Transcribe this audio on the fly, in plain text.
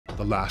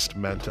the last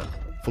manta,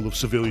 full of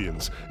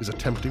civilians, is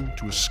attempting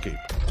to escape.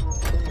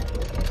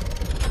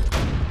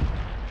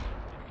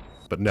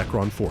 But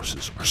Necron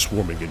forces are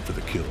swarming in for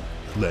the kill,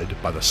 led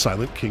by the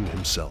Silent King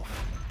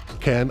himself.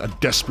 Can a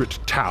desperate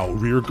Tau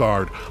rear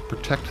guard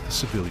protect the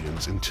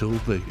civilians until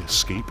they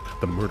escape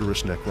the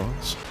murderous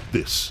Necrons?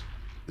 This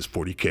is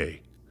 40K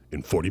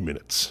in 40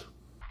 minutes.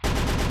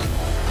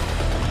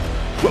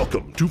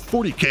 Welcome to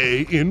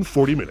 40K in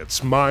 40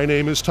 minutes. My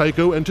name is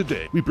Tycho, and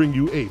today we bring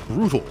you a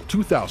brutal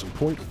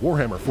 2,000-point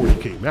Warhammer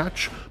 40K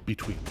match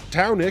between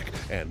Tau Nick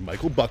and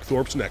Michael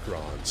Buckthrop's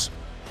Necrons.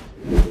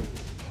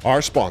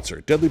 Our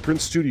sponsor, Deadly Print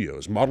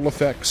Studios Model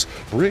Effects,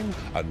 bring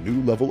a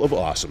new level of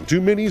awesome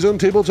to minis on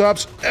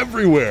tabletops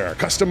everywhere.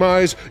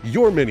 Customize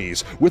your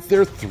minis with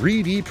their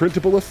 3D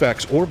printable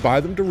effects or buy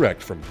them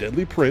direct from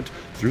Deadly Print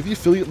through the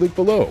affiliate link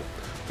below.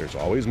 There's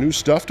always new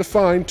stuff to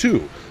find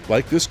too,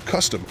 like this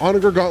custom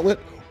Onager Gauntlet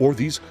or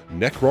these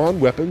Necron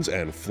weapons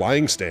and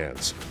flying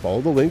stands.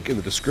 Follow the link in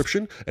the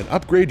description and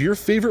upgrade your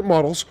favorite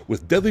models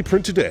with Deadly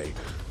Print today.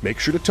 Make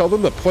sure to tell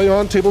them that Play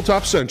On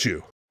Tabletop sent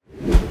you.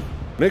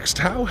 Nick's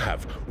Tau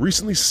have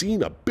recently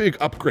seen a big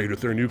upgrade with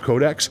their new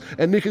Codex,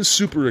 and Nick is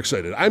super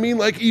excited. I mean,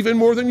 like even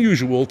more than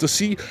usual, to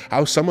see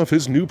how some of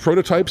his new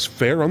prototypes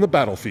fare on the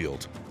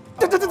battlefield.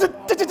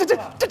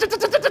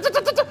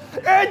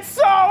 It's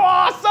so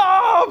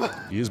awesome!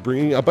 He is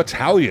bringing a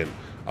battalion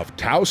of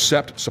Tau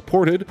Sept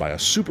supported by a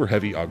super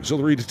heavy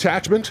auxiliary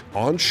detachment,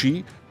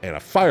 On-Shi, and a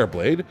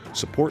Fireblade,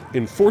 support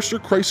Enforcer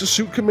Crisis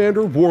Suit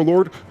Commander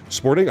Warlord,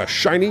 sporting a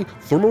shiny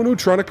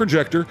thermoneutronic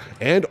projector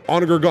and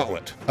Onager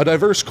Gauntlet. A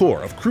diverse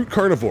core of Kroot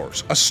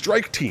Carnivores, a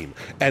strike team,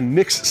 and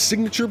Nick's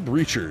signature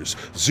breachers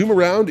zoom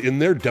around in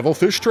their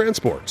Devilfish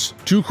transports.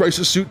 2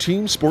 Crisis Suit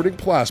teams sporting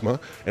plasma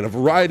and a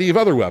variety of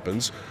other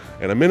weapons,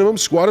 and a minimum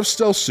squad of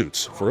stealth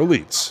suits for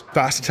elites.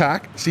 Fast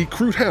attack, see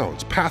Kroot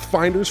Hounds,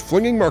 Pathfinders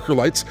flinging marker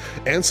lights,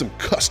 and some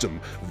custom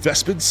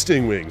Vespid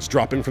Stingwings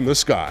dropping from the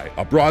sky.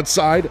 A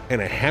broadside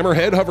and a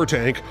Hammerhead hover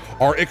tank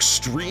are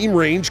extreme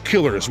range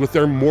killers with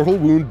their mortal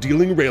wound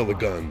dealing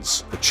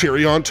railguns. The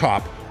cherry on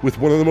top with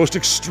one of the most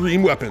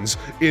extreme weapons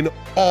in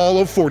all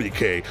of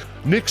 40K,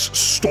 Nick's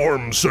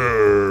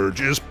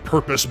Stormsurge is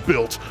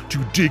purpose-built to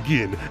dig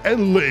in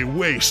and lay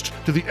waste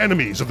to the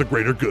enemies of the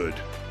greater good.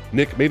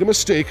 Nick made a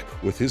mistake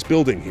with his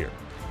building here.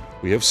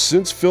 We have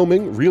since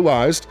filming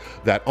realized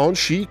that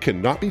On-Shi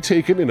cannot be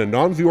taken in a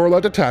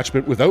non-viewer-allowed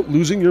detachment without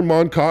losing your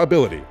Mon-Ka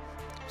ability.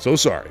 So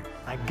sorry.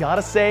 I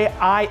gotta say,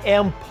 I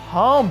am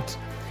pumped.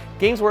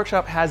 Games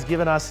Workshop has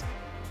given us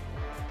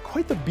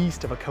quite the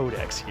beast of a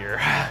codex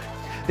here.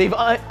 They've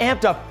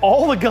amped up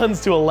all the guns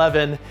to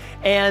 11,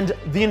 and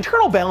the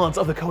internal balance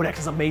of the codex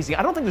is amazing.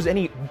 I don't think there's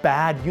any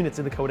bad units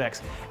in the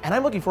codex, and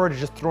I'm looking forward to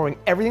just throwing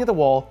everything at the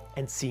wall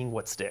and seeing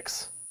what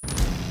sticks.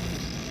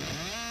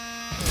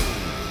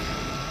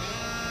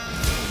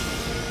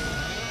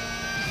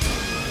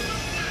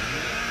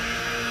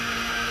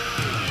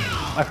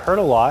 I've heard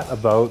a lot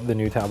about the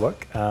new Tau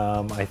book.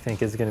 I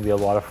think it's going to be a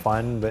lot of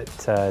fun, but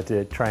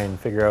to try and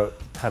figure out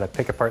how to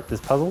pick apart this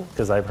puzzle,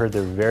 because I've heard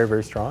they're very,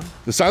 very strong.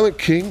 The Silent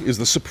King is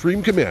the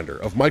supreme commander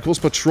of Michael's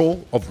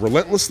patrol of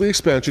relentlessly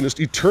expansionist,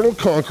 eternal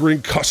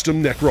conquering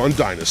custom Necron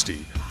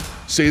dynasty.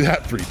 Say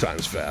that 3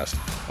 times fast.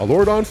 A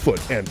lord on foot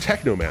and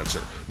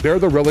technomancer bear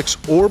the relics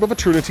Orb of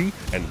Eternity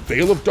and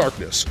Veil of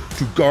Darkness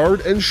to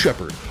guard and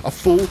shepherd a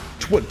full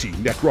 20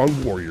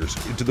 Necron warriors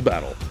into the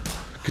battle.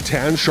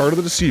 Catan Shard of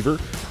the Deceiver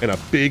and a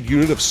big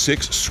unit of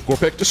 6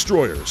 Scorpek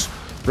destroyers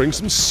bring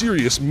some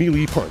serious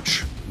melee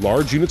punch.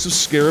 Large units of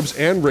Scarabs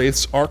and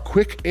Wraiths are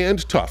quick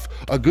and tough,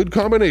 a good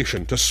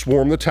combination to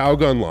swarm the Tau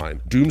gun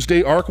line.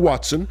 Doomsday Ark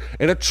Watson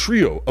and a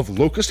trio of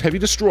Locust heavy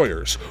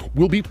destroyers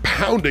will be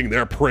pounding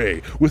their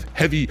prey with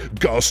heavy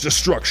Gauss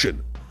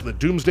destruction. The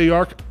Doomsday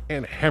Ark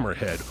and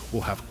Hammerhead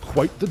will have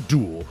quite the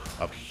duel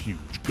of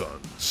huge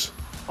guns.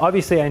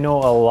 Obviously, I know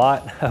a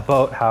lot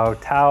about how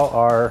Tau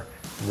are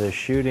the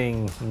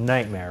shooting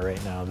nightmare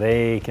right now.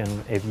 They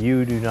can, if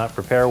you do not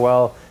prepare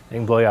well, they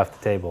can blow you off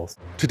the tables.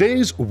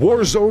 Today's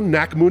Warzone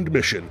Nakmund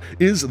mission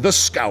is the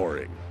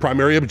Scouring.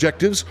 Primary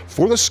objectives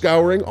for the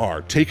Scouring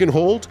are Take and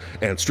Hold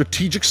and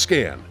Strategic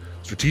Scan.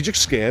 Strategic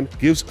Scan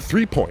gives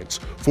 3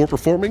 points for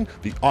performing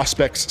the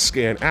Auspex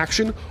Scan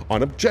action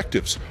on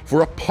objectives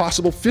for a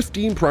possible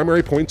 15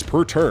 primary points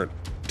per turn.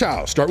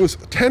 Tau start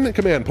with 10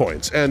 command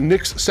points, and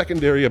Nick's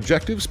secondary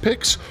objectives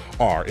picks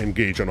are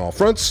Engage on all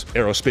fronts,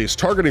 Aerospace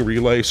Targeting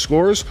Relay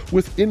scores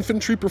with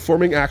infantry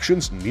performing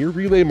actions near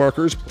relay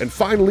markers, and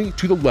finally,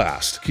 to the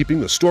last, keeping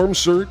the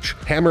Stormsurge,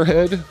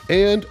 Hammerhead,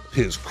 and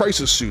his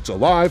Crisis Suits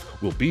alive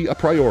will be a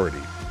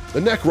priority. The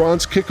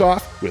Necrons kick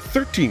off with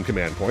 13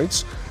 command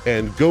points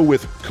and go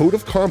with Code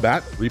of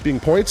Combat,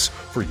 reaping points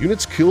for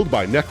units killed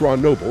by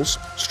Necron nobles.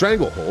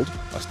 Stranglehold,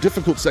 a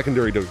difficult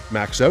secondary to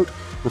max out,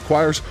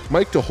 requires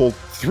Mike to hold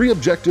 3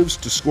 objectives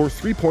to score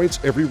 3 points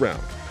every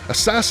round.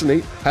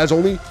 Assassinate has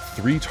only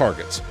 3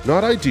 targets.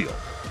 Not ideal.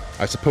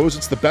 I suppose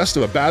it's the best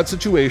of a bad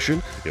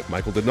situation if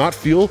Michael did not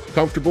feel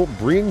comfortable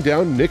bringing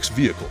down Nick's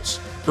vehicles.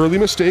 Early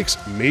mistakes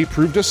may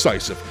prove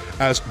decisive,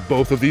 as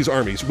both of these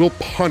armies will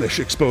punish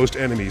exposed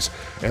enemies,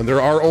 and there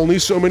are only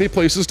so many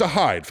places to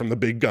hide from the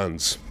big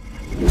guns.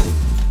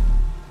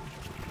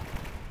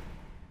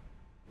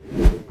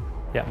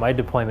 Yeah, my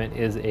deployment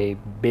is a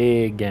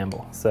big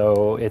gamble,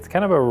 so it's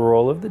kind of a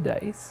roll of the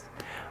dice.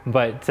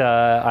 But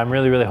I'm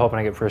really hoping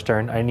I get first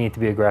turn. I need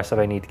to be aggressive.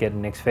 I need to get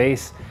in Nick's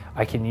face.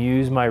 I can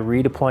use my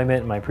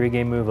redeployment, my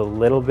pregame move a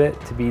little bit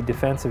to be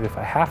defensive if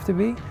I have to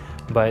be.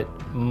 But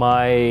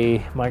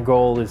my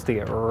goal is to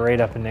get right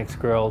up in Nick's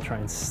grill, try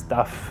and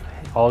stuff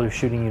all your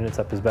shooting units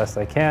up as best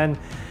I can.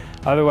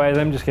 Otherwise,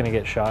 I'm just gonna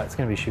get shot. It's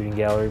gonna be shooting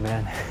gallery,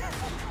 man.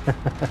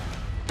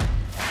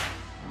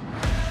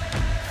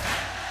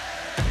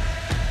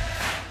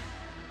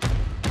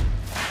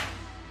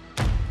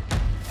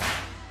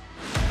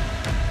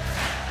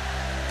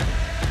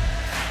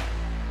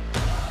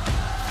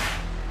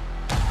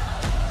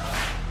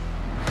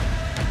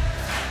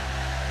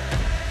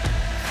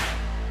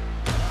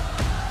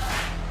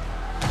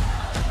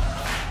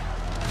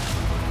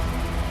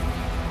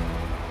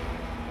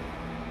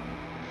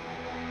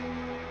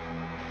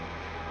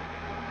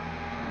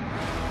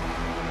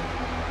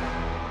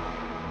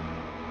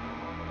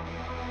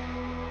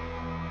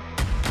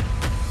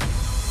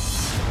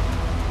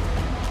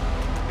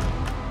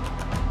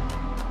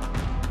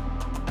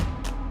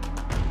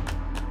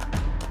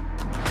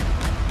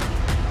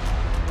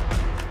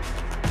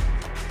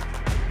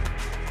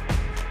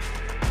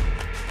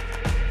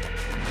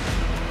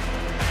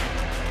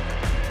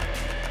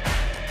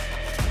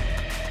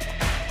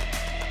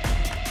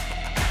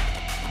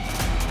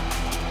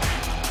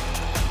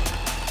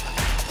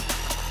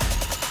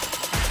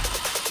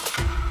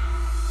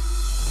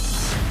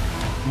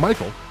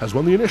 Michael has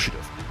won the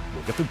initiative.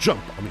 We'll get the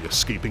jump on the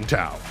escaping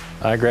Tau.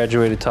 I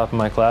graduated top of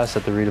my class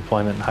at the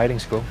redeployment and hiding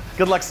school.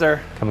 Good luck,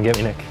 sir. Come and get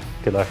me, Nick.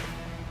 Good luck.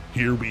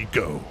 Here we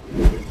go.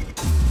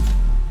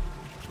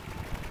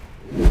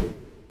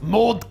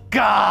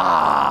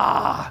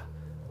 Moldka!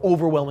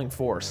 Overwhelming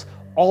force.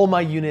 All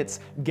my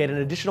units get an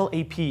additional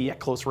AP at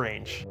close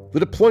range.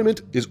 The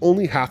deployment is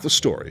only half the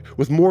story,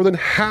 with more than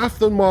half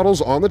the models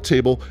on the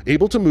table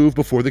able to move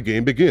before the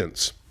game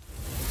begins.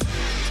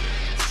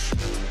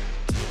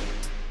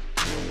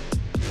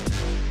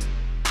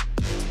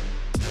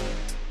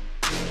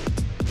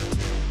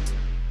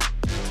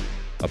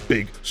 A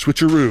big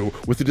switcheroo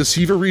with the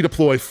Deceiver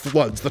redeploy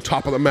floods the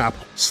top of the map,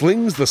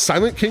 slings the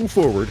Silent King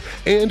forward,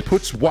 and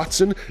puts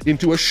Watson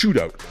into a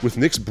shootout with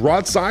Nick's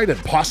broadside and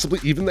possibly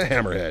even the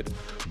Hammerhead.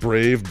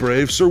 Brave,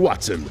 brave Sir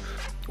Watson.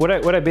 What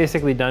I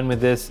basically done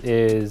with this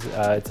is,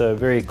 it's a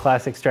very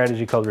classic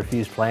strategy called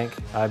refuse flank.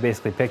 I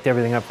basically picked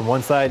everything up from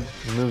one side,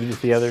 moved it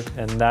to the other,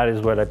 and that is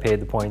what I paid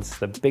the points,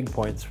 the big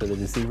points for the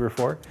Deceiver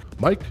for.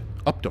 Mike,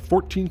 up to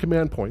 14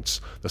 command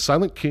points, the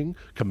Silent King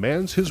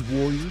commands his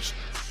warriors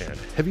and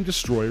heavy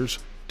destroyers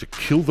to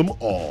kill them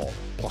all,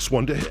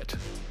 +1 to hit.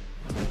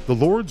 The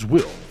Lord's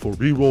will for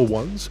reroll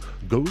ones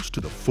goes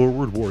to the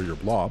forward warrior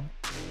blob.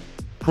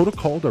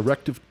 Protocol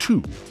Directive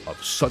 2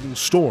 of Sudden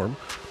Storm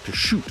to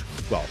shoot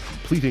while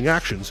completing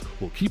actions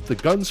will keep the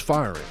guns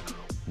firing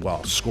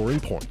while scoring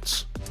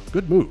points.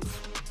 Good move.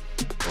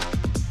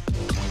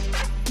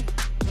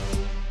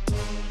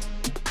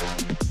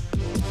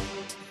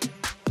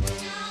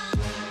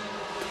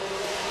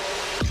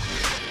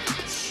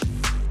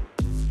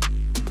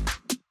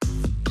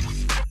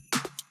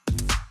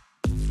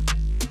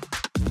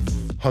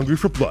 Hungry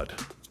for blood,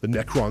 the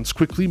Necrons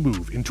quickly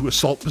move into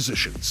assault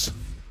positions.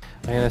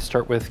 I'm going to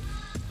start with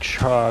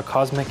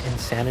Cosmic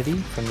Insanity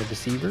from the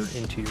Deceiver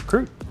into your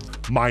Kroot.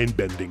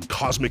 Mind-bending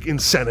cosmic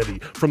insanity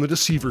from the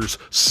Deceivers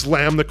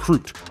slam the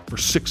Kroot for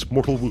 6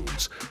 mortal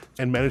wounds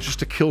and manages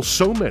to kill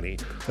so many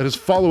that his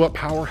follow-up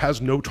power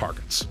has no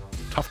targets.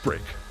 Tough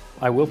break.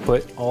 I will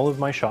put all of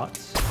my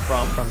shots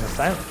from the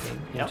Silent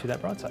King into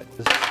that broadside.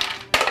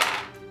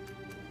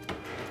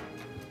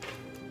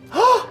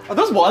 Are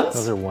those ones?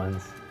 Those are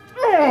ones.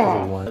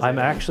 I'm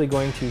actually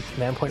going to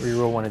command point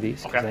reroll one of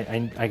these.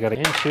 Okay. I got it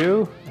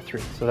into a 3.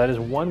 So that is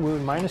 1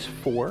 wound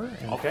 -4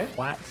 and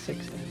flat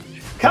 6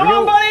 damage. Come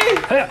on,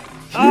 buddy! Yeah.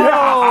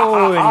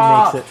 Oh,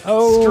 he makes it.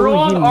 Oh,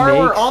 strong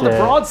armor on the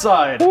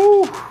broadside.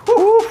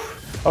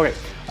 Okay,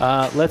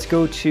 let's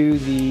go to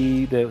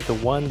the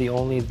one, the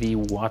only, the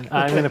Watson.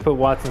 I'm going to put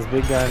Watson's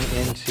big gun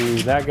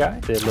into that guy.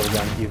 The little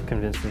gun, you've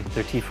convinced me.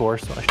 They're T4,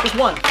 so I should... Just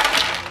 1.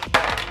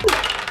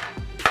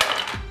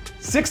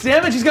 6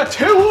 damage, he's got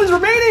 2 wounds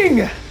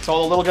remaining! So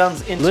all the little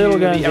guns into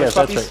the average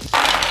puppies. That's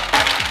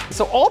right.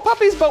 So all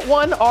puppies but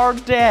 1 are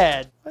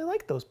dead. I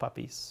like those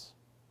puppies.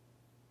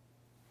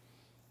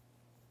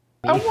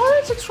 I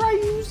wanted to try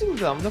using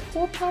them, the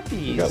poor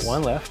puppies. You got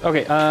 1 left.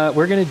 Okay,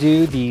 we're gonna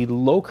do the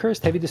low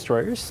cursed heavy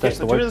destroyers. That's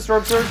the 2 to the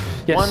Stormsurge,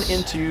 yes. 1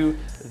 into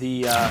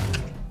the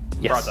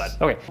broadside.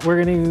 Okay,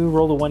 we're gonna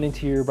roll the 1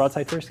 into your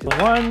broadside first.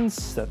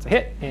 1s, that's a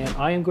hit. And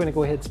I am going to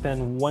go ahead and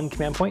spend 1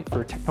 command point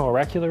for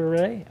Techno-Oracular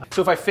Array.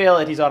 So if I fail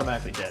it, he's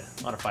automatically dead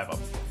on a 5-up.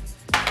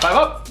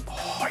 5-up!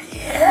 Oh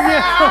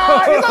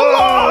yeah! He's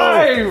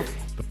alive!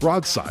 The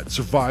broadside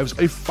survives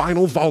a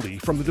final volley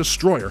from the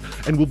destroyer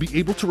and will be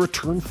able to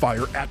return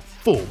fire at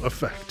full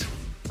effect.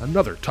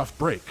 Another tough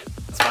break.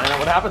 Let's find out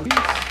what happened.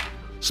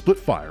 Split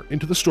fire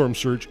into the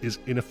Stormsurge is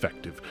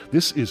ineffective.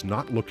 This is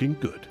not looking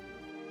good.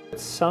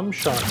 Some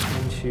shots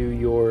into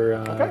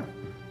your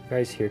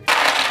guys here.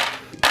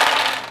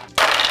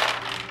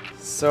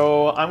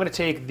 So I'm going to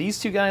take these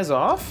two guys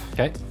off.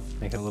 Okay,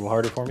 make it a little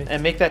harder for me.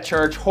 And make that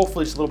charge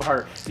hopefully just a little bit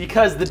harder.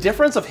 Because the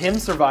difference of him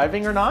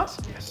surviving or not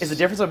is the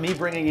difference of me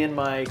bringing in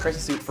my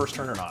Crisis Suit first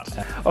turn or not.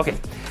 Okay,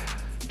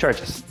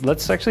 charges.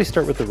 Let's actually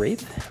start with the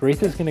Wraith.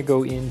 Wraith is going to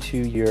go into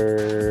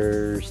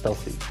your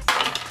Stealth Suit.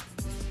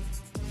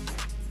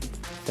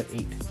 That's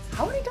 8.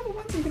 How many double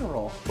ones are you going to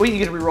roll? Well, you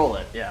get to re-roll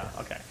it. Yeah,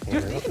 okay. You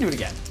can do it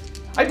again.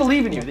 I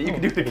believe in you that you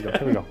can do it again.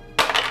 Here we go.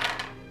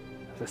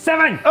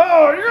 7!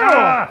 Oh,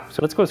 yeah!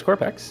 So let's go with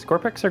Scorpex.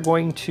 Scorpex are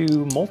going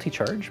to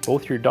multi-charge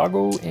both your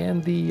Doggo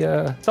and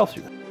the Stealth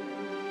Suit.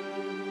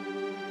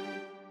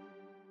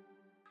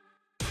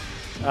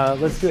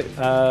 Let's do it.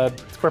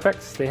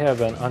 Scorpex, they have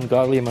an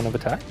ungodly amount of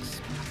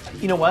attacks.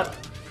 You know what?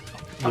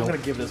 I'm going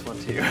to give this one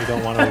to you. You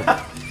don't want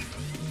to...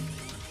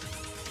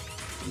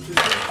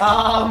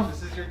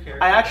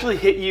 I actually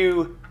hit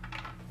you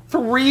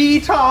 3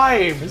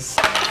 times.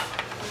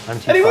 I'm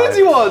And he wounds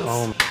you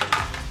once.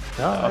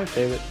 No, I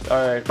save it.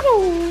 All right.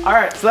 All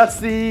right, so that's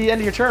the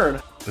end of your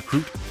turn. The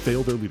Kroot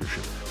fail their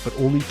leadership, but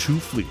only 2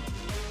 flee.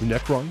 The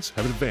Necrons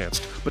have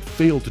advanced, but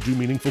failed to do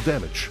meaningful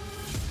damage.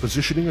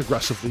 Positioning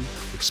aggressively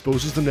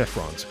exposes the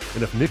Necrons,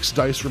 and if Nick's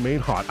dice remain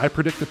hot, I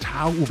predict the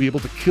Tau will be able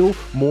to kill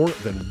more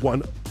than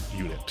 1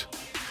 unit.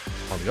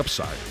 On the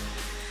upside,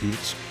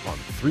 units on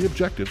 3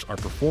 objectives are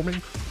performing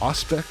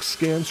Auspex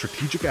scan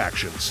strategic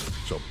actions,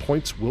 so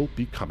points will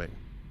be coming.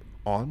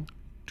 On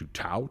to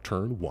Tau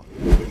turn 1.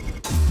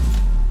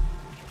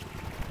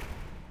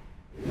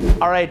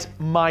 All right,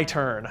 my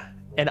turn,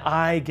 and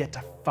I get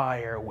to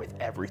fire with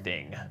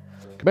everything.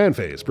 Command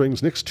phase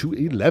brings Nyx to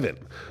 11.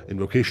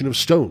 Invocation of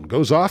Stone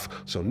goes off,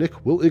 so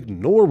Nick will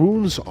ignore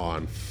wounds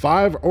on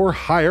 5 or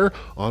higher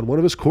on one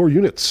of his core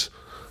units.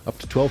 Up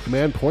to 12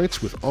 command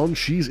points with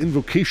On-Shi's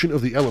Invocation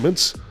of the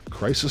Elements,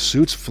 Crisis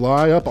Suits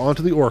fly up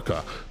onto the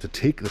Orca to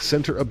take the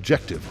center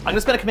objective. I'm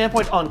gonna spend a command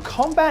point on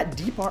Combat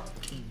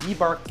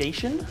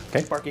Debarkation,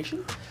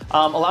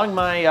 allowing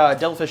my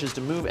Devilfishes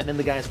to move, and then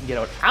the guys can get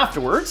out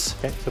afterwards.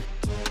 Okay, so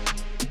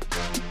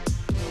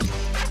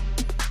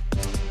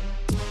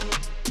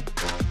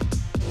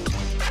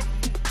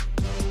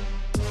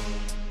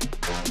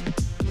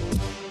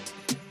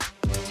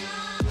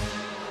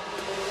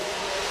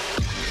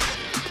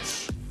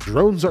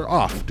Drones are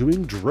off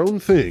doing drone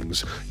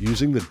things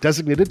using the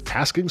designated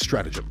tasking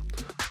stratagem.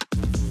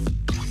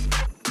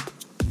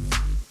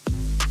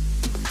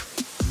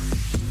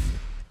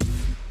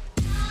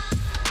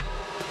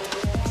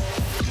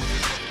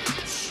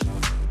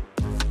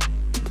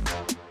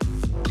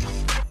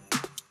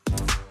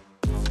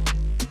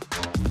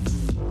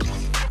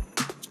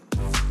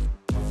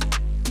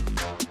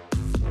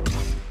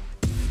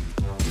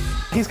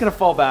 He's gonna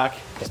fall back,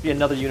 just be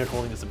another unit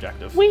holding this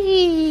objective.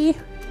 Whee!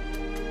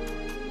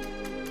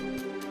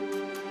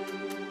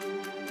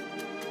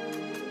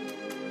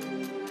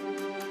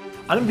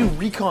 I'm gonna do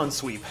Recon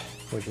Sweep.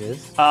 Which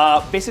is?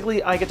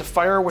 Basically, I get to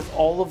fire with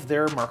all of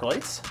their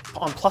Markalites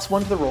on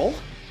 +1 to the roll.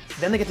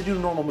 Then they get to do a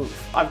normal move.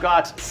 I've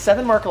got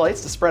 7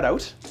 Markalites to spread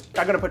out.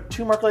 I'm gonna put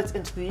 2 Markalites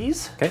into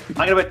these. Okay.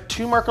 I'm gonna put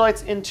 2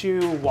 Markalites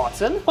into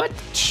Watson. What?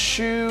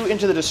 2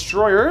 into the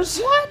Destroyers.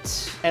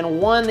 What?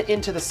 And 1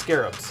 into the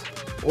Scarabs.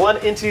 1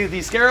 into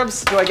the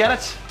Scarabs. Do I get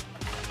it?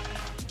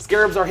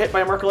 Scarabs are hit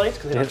by a Markalite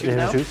because they have 2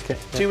 now. Okay.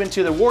 2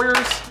 into the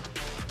Warriors.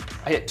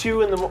 I hit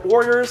 2 in the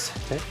Warriors.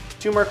 Okay.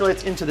 2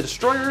 Markalites into the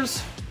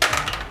Destroyers.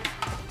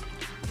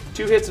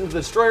 2 hits into the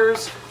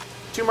Destroyers.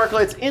 2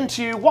 Markalites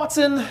into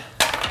Watson.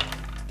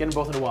 Get them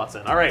both into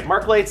Watson. All right,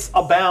 Markalites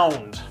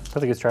abound.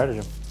 That's a good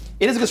stratagem.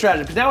 It is a good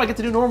strategy because now I get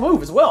to do normal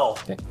move as well.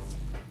 Okay.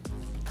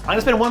 I'm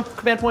gonna spend 1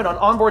 command point on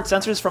onboard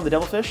sensors from the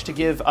Devilfish to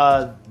give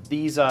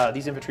these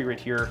infantry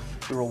right here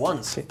reroll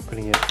 1s. Okay,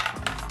 putting it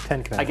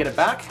 10 command. I get it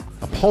back.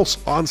 A Pulse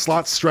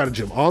Onslaught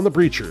stratagem on the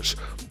Breachers.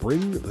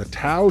 Bring the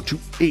Tau to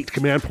 8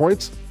 command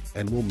points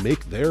and will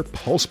make their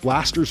Pulse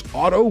Blasters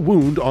auto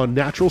wound on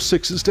natural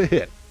 6s to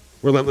hit.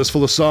 Relentless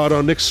Full Assad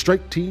on Nick's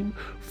strike team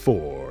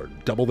for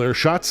double their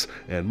shots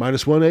and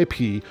 -1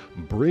 AP.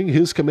 Bring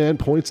his command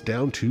points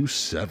down to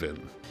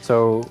 7.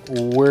 So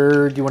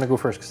where do you want to go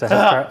first? Because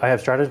I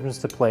have stratagems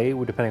to play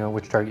depending on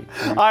which target.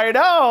 I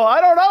know. I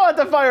don't know what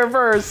to fire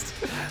first.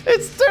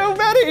 It's too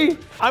many.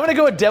 I'm gonna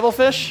go with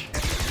Devilfish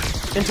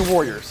into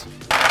Warriors.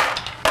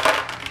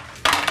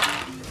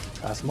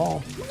 Pass them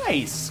all.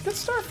 Nice. Good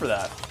start for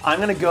that. I'm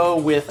gonna go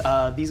with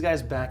these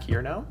guys back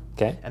here now.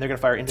 Okay. And they're gonna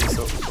fire into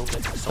the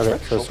Okay,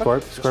 so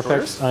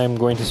Scorpex, I'm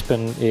going to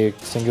spend a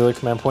singular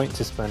command point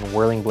to spend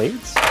Whirling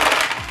Blades.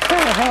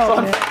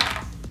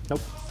 Nope.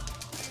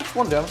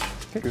 1 down.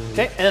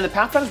 Okay, and then the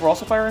Pathfinders will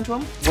also fire into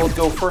them. We'll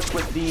go first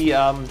with the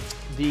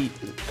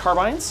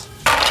Carbines.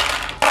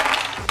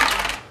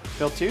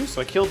 Failed 2,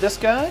 so I killed this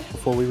guy.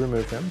 Before we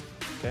remove him,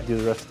 do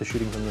the rest of the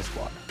shooting from the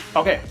squad.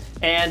 Okay,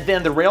 and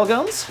then the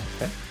railguns.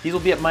 Okay. These will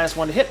be at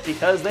 -1 to hit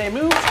because they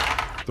move.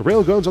 The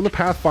railguns on the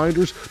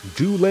Pathfinders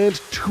do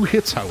land 2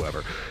 hits,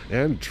 however,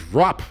 and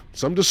drop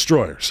some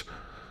destroyers.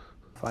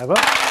 5 up.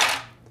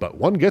 But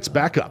one gets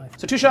back up.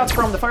 So 2 shots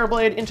from the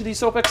Fireblade into these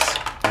Sopics.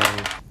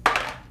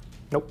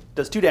 Nope.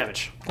 Does 2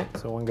 damage. Okay,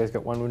 so one guy's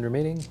got 1 wound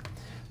remaining.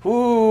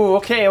 Ooh,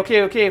 okay.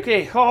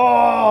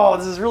 Oh,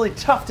 this is really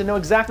tough to know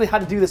exactly how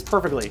to do this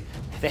perfectly.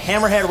 The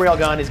Hammerhead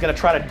railgun is going to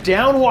try to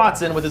down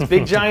Watson with his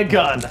big giant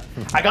gun.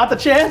 I got the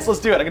chance. Let's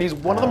do it. I'm going to use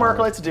one of the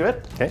Markalites to do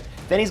it. Okay.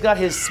 Then he's got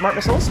his smart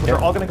missiles, which are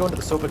all going to go into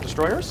the Sopic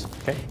destroyers.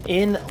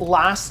 Okay.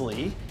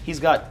 Lastly, he's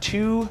got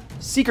 2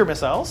 seeker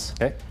missiles,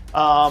 Okay.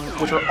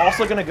 which are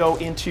also going to go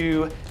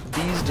into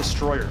these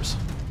destroyers.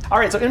 All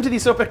right, so into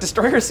these Sopic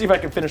destroyers. See if I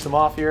can finish them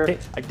off here. Okay.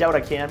 I doubt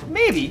I can.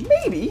 Maybe.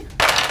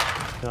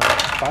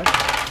 5.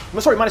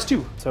 Sorry,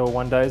 -2. So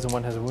one dies and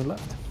one has a wound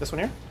left. This one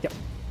here. Yep.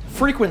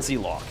 Frequency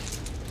lock.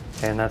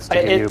 And that's to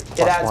give you It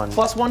plus adds 1.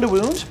 +1 to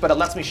wound, but it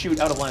lets me shoot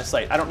out of line of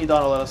sight. I don't need that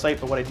out of line of sight,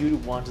 but what I do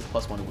want is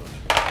 +1 to wound.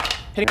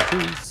 Hitting.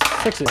 2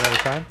 6s at a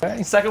time.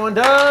 Okay. Second one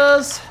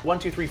does 1,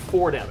 2, 3,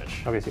 4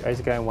 damage. Okay, so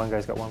Isaac guy and one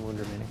guy's got 1 wound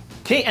remaining.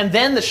 Okay, and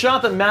then the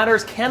shot that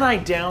matters, can I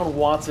down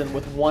Watson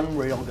with 1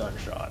 railgun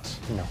shot?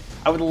 No.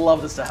 I would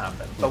love this to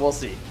happen, but we'll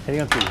see.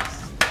 Hitting on 3s.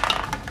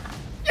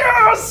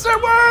 Yes,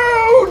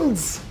 it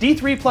wounds!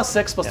 D3 plus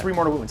 6 plus Yeah. 3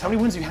 more to wounds. How many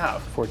wounds do you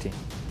have? 14.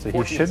 So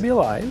 14. he should be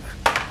alive.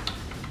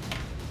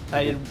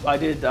 I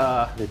did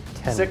The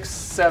 10. 6,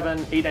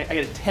 7, 8, 9. I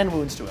get 10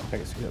 wounds to him.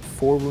 Okay, so you have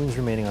 4 wounds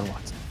remaining on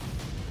Watson.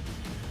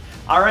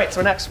 All right,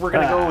 so next we're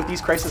going to go with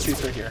these crisis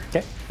suits right here.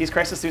 Okay. These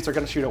crisis suits are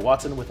going to shoot at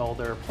Watson with all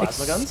their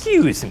plasma guns.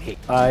 Excuse me.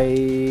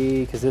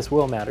 Because this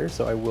will matter,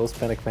 so I will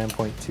spend a command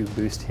point to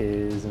boost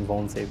his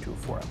invuln save to a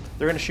 4 up.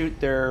 They're going to shoot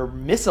their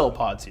missile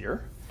pods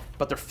here,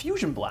 but their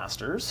fusion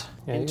blasters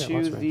Yeah, you got into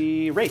lots of range.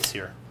 the wraiths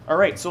here. All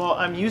right, so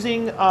I'm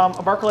using a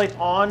Markalite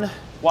on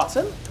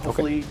Watson.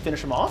 Hopefully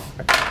finish him off.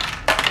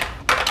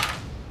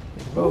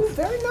 Ooh, Both.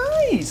 very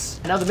nice.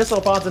 And now the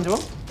missile pods into him.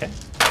 Okay.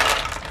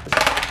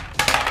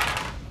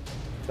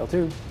 Kill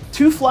 2.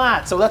 2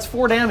 flat, so that's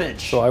 4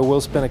 damage. So I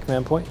will spend a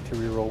command point to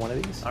reroll one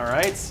of these. All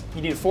right,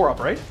 you need a 4 up,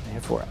 right?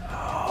 And 4 up.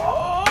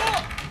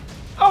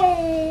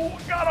 Oh,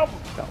 got him.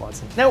 Got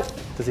Watson. Now, Does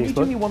can he you do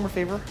explode? me one more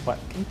favor? What?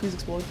 Can you please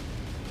explode?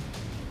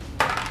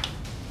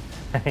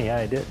 Yeah,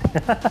 I did.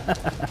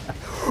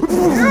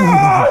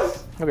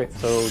 Yes! Okay,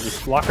 so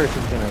this Lockhurst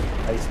is going to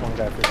ice one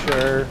guy for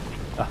sure.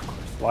 Of course.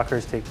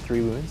 Lockhurst take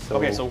 3 wounds. So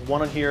Okay, so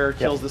 1 on here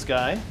kills this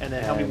guy, and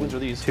then how many wounds are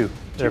these? 2.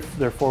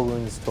 They're 4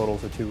 wounds total,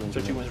 so 2 wounds.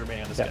 So 2 wounds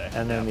remaining on this guy.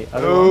 And then the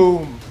other one.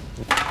 Boom!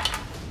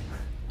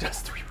 Does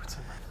 3 wounds.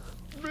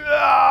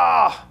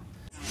 Ah!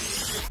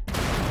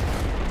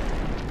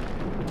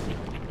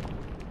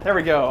 There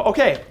we go.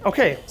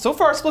 Okay. So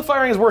far, split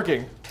firing is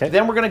working. Okay.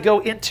 Then we're going to go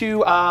into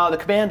the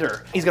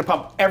commander. He's going to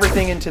pump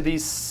everything into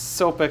these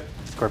Sopic.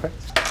 Perfect.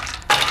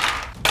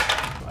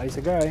 Ice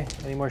a guy.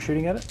 Any more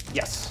shooting at it?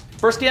 Yes.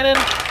 First cannon.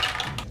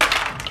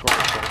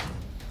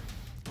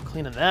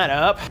 Cleaning that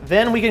up.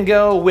 Then we can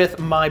go with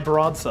my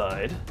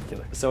broadside.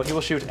 Killer. So he will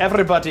shoot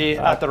everybody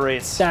at the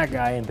race. That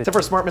guy in Except for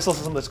a smart missile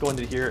system that's going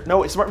to here.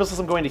 No, smart missile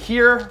system going to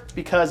here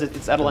because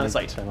it's out of line of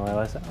sight.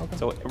 Okay.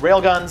 So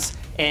railguns,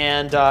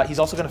 and he's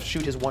also going to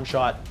shoot his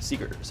one-shot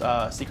seeker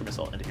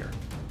missile into here.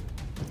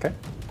 Okay.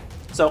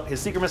 So his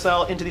seeker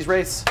missile into these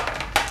wraiths.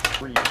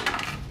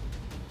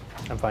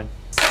 I'm fine.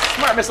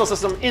 Smart missile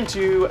system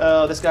into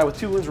this guy with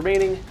 2 wounds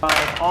remaining.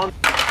 On.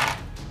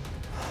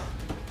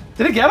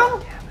 Did it get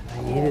him?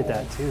 I needed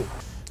that too.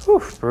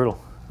 Whew, brutal.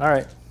 All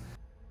right.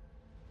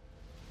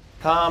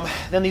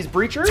 Then these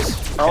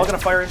breachers are all going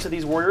to fire into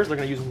these warriors. They're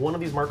going to use one of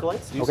these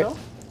Markalites to do so.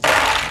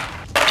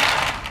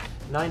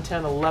 9,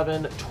 10,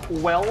 11,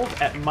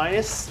 12 at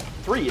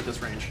 -3 at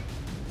this range.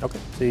 Okay.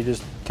 So you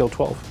just kill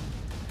 12.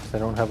 I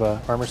don't have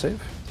a armor save,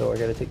 so I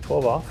got to take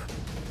 12 off.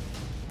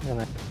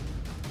 And I.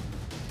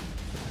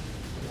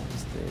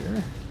 One's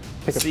there.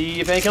 Pick up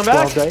See if they come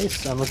 12 back.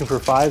 dice. I'm looking for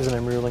 5s and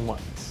I'm rerolling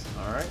 1s.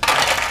 All right.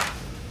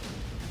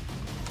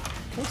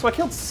 Okay, so I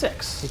killed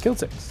 6. You killed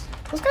 6.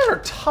 Those guys are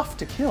tough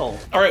to kill.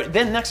 All right,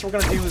 then next we're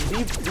going to do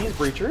these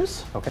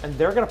breachers. Okay. And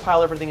they're going to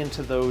pile everything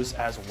into those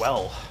as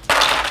well.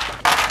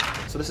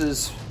 So this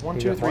is 1,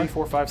 2, got 3, more?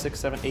 4, 5, 6,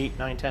 7, 8,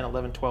 9, 10,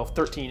 11, 12,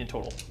 13 in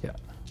total. Yeah.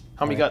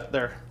 How many you got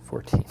there?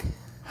 14.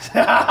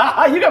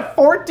 You got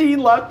 14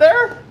 left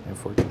there? I have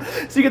 14.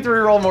 So you get to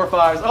reroll more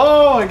 5s.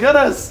 Oh my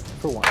goodness.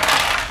 For 1.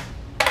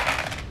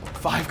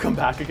 5 come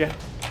back again.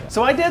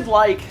 So I did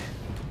like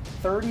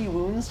 30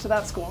 wounds to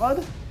that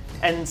squad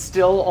and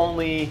still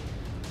only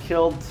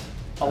killed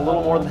a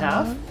little more than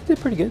half. Did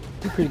pretty good.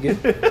 Did pretty good.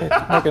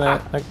 Not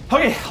gonna.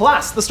 Okay,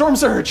 last, the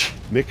Stormsurge.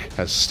 Nick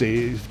has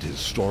saved his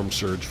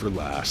Stormsurge for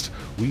last.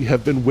 We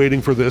have been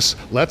waiting for this.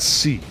 Let's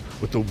see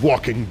what the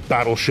walking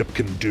battleship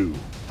can do.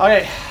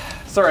 Okay,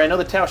 sorry, I know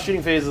the Tau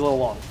shooting phase is a little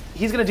long.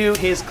 He's gonna do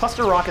his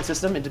cluster rocket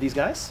system into these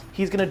guys.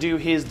 He's gonna do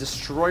his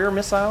destroyer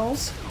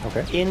missiles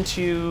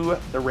into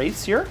the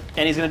wraiths here.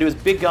 And he's gonna do his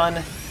big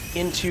gun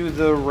into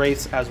the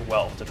wraiths as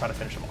well to try to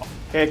finish them off.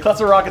 Okay,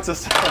 cluster rocket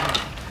system.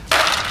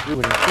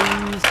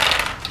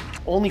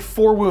 Only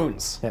 4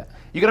 wounds. Yeah.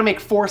 You gotta make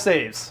 4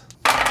 saves.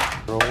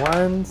 Roll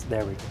ones.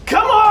 There we go.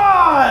 Come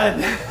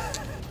on!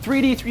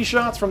 3D, 3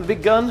 shots from the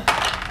big gun.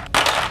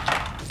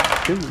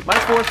 2.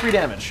 -4, 3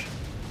 damage.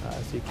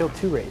 So you killed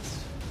 2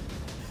 wraiths.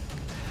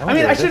 I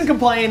mean, I shouldn't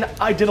complain.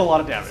 I did a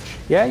lot of damage.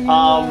 Yeah, you,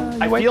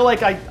 I feel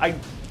like I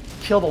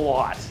killed a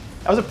lot.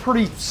 That was a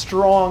pretty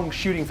strong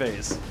shooting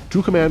phase.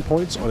 2 command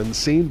points on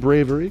insane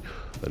bravery.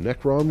 The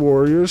Necron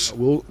warriors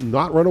will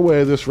not run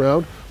away this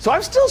round. So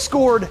I've still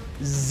scored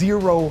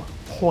 0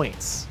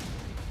 points.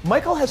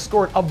 Micahel has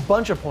scored a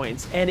bunch of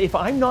points, and if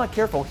I'm not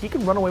careful, he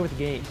could run away with the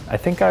game. I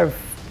think I've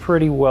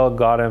pretty well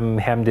got him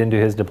hemmed into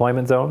his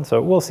deployment zone,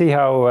 so we'll see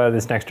how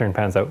this next turn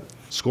pans out.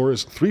 Score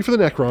is 3 for the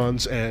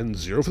Necrons and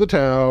 0 for the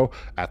Tau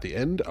at the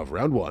end of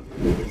round 1.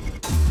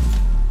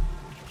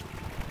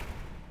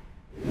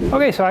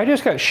 Okay, so I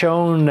just got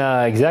shown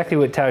exactly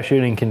what Tau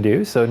shooting can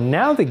do, so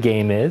now the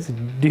game is,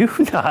 do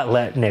not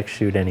let Nick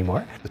shoot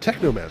anymore. The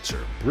Technomancer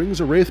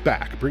brings a Wraith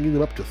back, bringing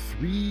them up to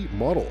 3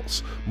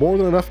 models, more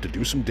than enough to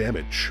do some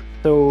damage.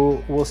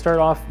 So we'll start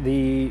off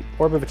the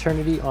Orb of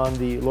Eternity on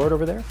the Lord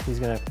over there. He's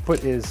gonna put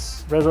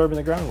his Res Orb in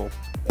the ground.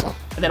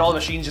 And then all the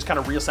machines just kind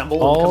of reassemble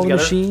and All come the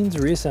together. machines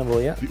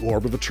reassemble, yeah. The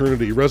Orb of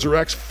Eternity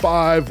resurrects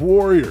 5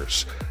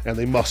 warriors, and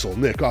they muscle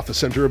Nick off the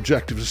center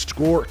objective to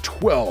score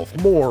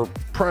 12 more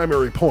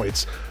primary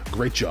points.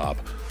 Great job.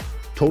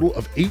 Total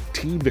of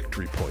 18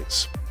 victory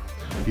points.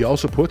 He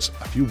also puts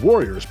a few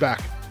warriors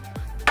back.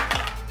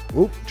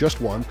 Oh, just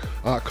 1,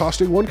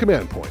 costing 1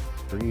 command point,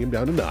 bringing him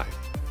down to 9.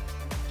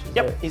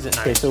 Yep, he's at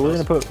 9. Okay, so we're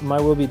gonna put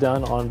My Will Be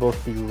Done on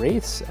both the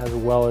Wraiths as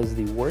well as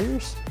the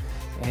Warriors.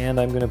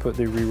 And I'm going to put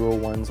the reroll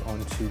ones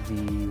onto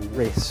the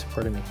Wraiths,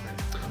 pardon me.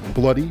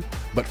 Bloody,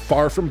 but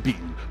far from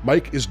beaten,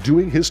 Mike is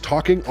doing his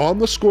talking on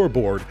the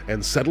scoreboard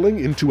and settling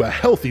into a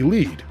healthy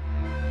lead.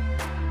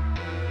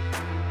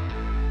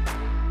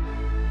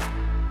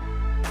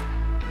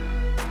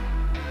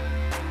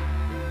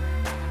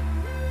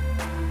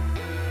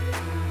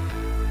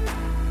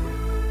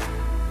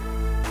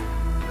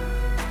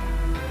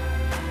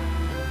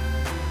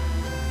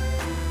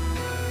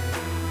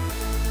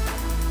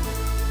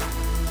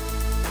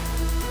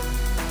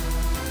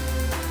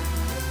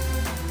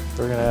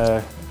 We're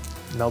gonna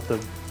melt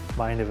the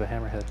mind of a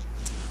Hammerhead.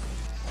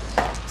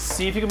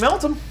 See if you can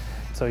melt him.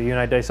 So you and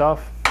I dice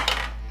off.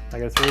 I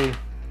got a 3.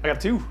 I got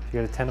 2. You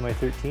got a 10 to my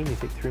 13. You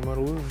take 3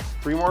 mortal wounds.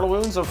 3 mortal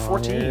wounds of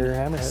 14. your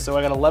Hammerhead. So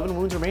I got 11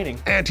 wounds remaining.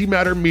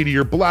 Antimatter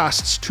Meteor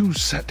blasts 2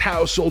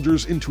 Tau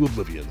soldiers into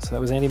oblivion. So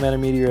that was Antimatter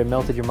Meteor. I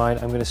melted your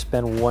mind. I'm going to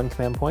spend 1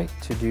 command point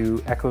to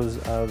do Echoes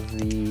of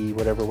the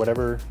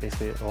whatever.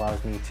 Basically, it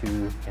allows me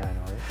to, yeah, I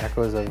know, right?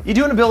 Echoes of. You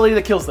do an ability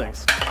that kills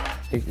things.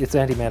 It's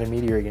Antimatter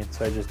Meteor again,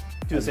 so I just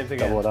Do the same thing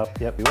double again. it up.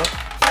 Yep, you will.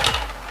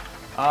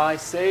 I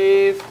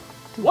save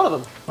 1 of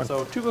them.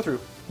 So 2 go through.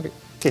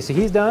 Okay, so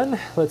he's done.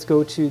 Let's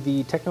go to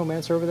the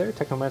Technomancer over there.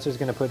 Technomancer is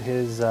going to put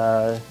his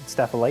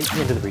Staff of Light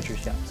into the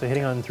Breachers. Yeah. So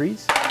hitting on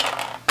 3s.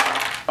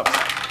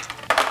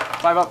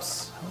 Ups. 5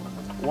 ups.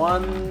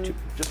 1, 2,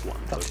 just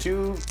 1. So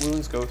 2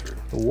 wounds go through.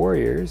 The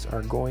Warriors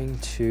are going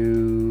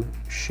to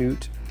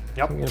shoot.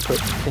 Yep. I'm going to put,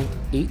 I think,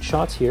 8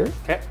 shots here.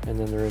 Okay. And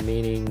then the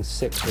remaining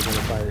 6 are going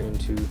to fire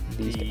into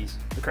these guys.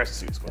 The Crisis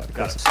Suit Squad.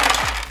 Got it.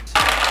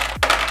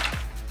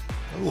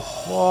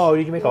 Whoa,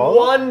 you can make all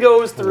 1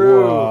 goes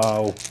through.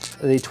 Wow.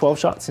 Are they 12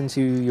 shots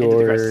into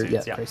your crisis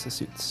suits, yeah. crisis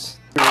suits?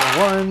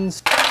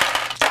 1s.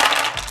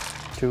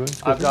 2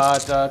 wounds. I've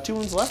got 2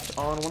 wounds left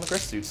on 1 of the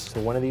Crisis Suits.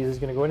 So one of these is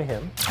going to go into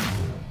him.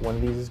 One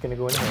of these is going to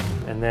go into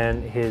him. And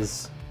then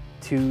his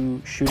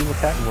 2 shooting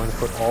attack, I'm going to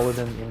put all of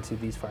them into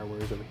these fire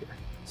warriors over here.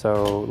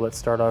 So let's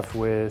start off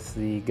with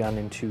the gun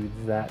into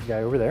that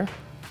guy over there.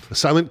 The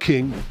Silent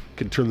King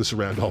can turn this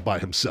around all by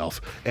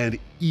himself and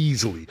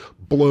easily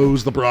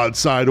blows the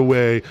broadside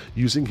away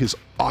using his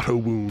auto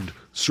wound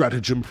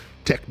stratagem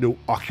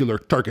techno-ocular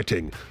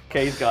targeting.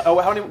 Okay, he's got. Oh,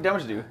 how many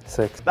damage do you do?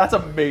 6. That's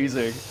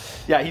amazing.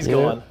 Yeah, he's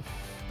gone.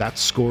 That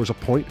scores a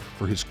point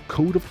for his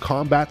Code of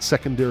Combat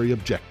secondary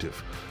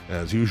objective.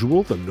 As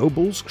usual, the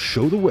nobles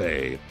show the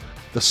way.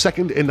 The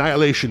second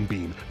Annihilation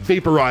Beam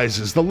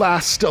vaporizes the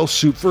last stealth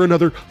suit for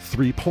another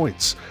 3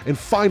 points. And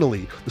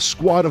finally, the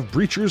squad of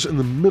breachers in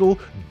the middle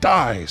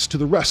dies to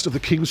the rest of the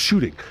King's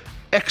shooting.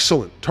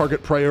 Excellent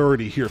target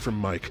priority here from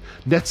Mike.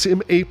 Nets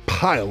him a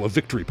pile of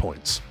victory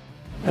points.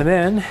 And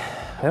then,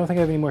 I don't think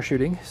I have any more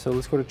shooting, so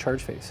let's go to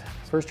charge phase.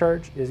 First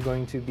charge is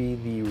going to be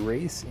the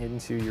race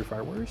into your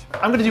fire warriors.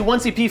 I'm going to do 1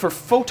 CP for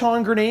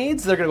photon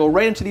grenades. They're going to go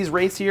right into these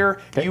wraiths here.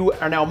 Okay. You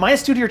are now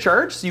 -2 to your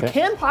charge, so you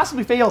can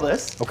possibly fail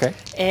this. Okay.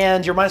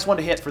 And you're -1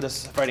 to hit for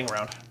this fighting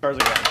round. As far as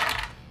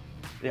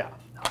yeah.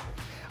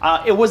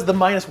 It was the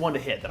 -1 to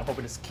hit that I'm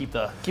hoping to keep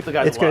the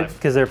guys It's alive. good,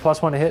 because they're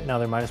 +1 to hit, now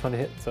they're -1 to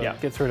hit, so Yeah.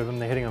 it gets rid of them.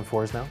 They're hitting on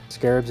 4s now.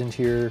 Scarabs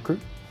into your crew.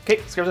 Okay,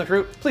 Scarabs and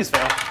crew, please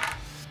fail.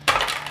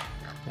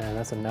 And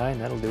that's a 9,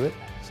 that'll do it.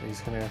 So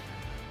he's gonna...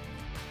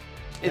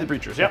 In the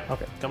breachers, yep.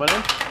 Okay. Coming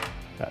in.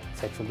 That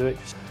 6 will do it.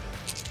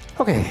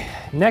 Okay,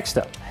 next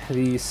up,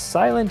 the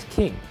Silent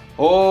King.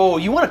 Oh,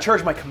 you want to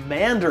charge my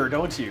commander,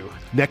 don't you?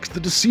 Next, the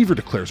Deceiver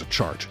declares a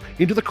charge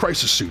into the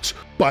Crisis Suits,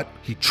 but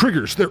he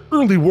triggers their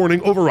early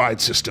warning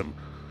override system.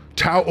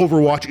 Tau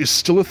Overwatch is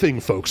still a thing,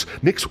 folks.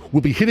 Nyx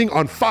will be hitting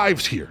on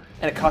 5s here.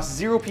 And it costs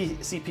 0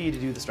 CP to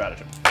do the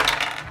stratagem.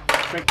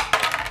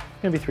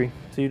 Gonna be 3.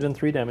 So you've done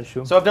 3 damage to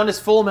him. So I've done his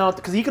full amount,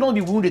 because he can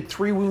only be wounded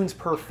 3 wounds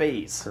per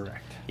phase.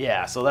 Correct.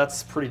 Yeah, so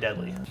that's pretty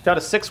deadly. Down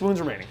to 6 wounds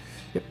remaining.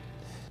 Yep.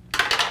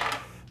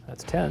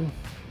 That's 10.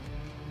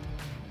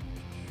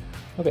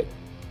 Okay.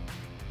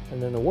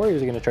 And then the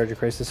Warriors are gonna charge your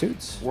Crisis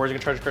Suits. Warriors are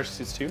gonna charge your Crisis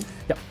Suits too?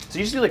 Yep. So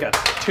you just do like a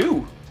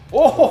 2.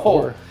 Oh!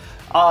 4.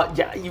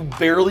 Yeah, you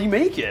barely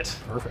make it.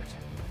 Perfect.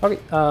 Okay,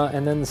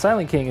 and then the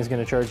Silent King is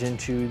gonna charge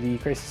into the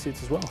Crisis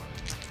Suits as well.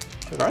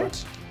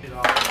 Right?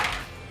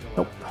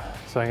 Nope.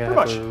 So I'm gonna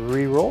Pretty have to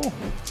re-roll.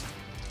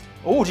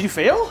 Oh, did you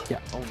fail? Yeah.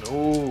 Oh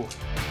no.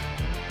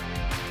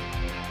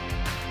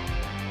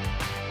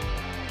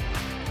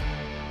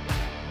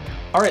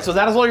 All right, so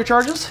that is all your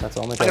charges? That's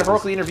all my I charges. can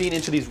heroically intervene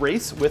into these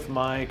wraiths with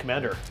my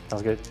commander.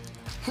 Sounds good.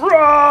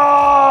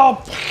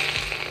 Drop!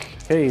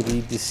 Okay,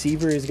 the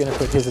Deceiver is gonna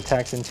put his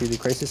attacks into the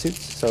Crisis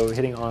Suits, so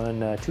hitting on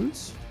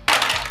 2s.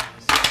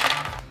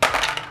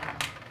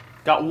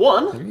 Got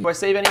 1. Do I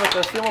save any with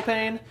the Feel No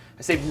Pain?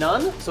 I saved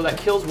none, so that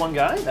kills 1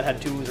 guy that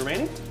had 2 wounds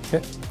remaining.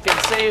 Okay.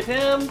 Can save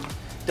him.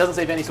 Doesn't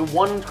save any, so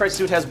 1 Crisis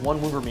Suit has 1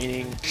 wound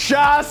remaining.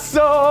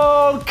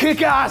 Shasso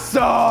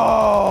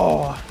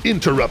Kikasso!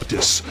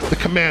 Interruptus. The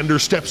commander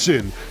steps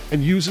in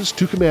and uses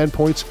 2 command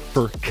points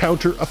for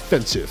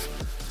counter-offensive.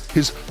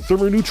 His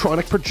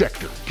thermoneutronic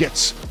projector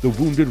gets the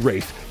wounded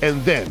wraith,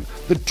 and then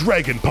the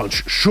Dragon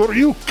Punch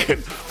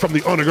Shoryuken from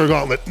the Onager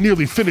Gauntlet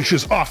nearly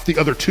finishes off the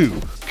other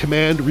 2.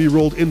 Command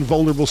rerolled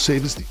invulnerable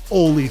save is the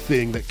only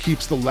thing that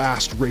keeps the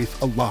last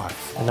wraith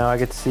alive. And now I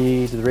get to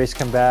see, do the Wraiths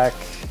come back?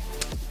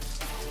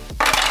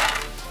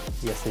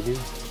 Yes, they do.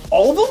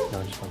 All of them?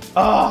 No, just 1.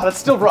 Ah, that's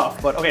still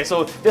rough, but okay,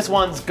 so this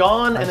one's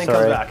gone and then comes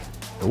sorry. back.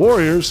 The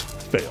Warriors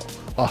fail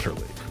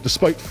utterly,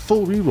 despite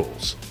full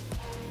rerolls.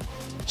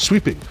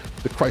 Sweeping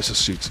the Crisis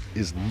Suits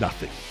is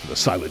nothing for the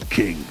Silent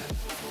King.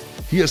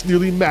 He has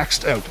nearly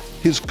maxed out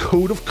his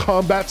Code of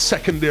Combat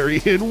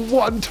secondary in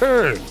 1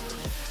 turn.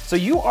 So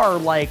you are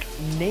like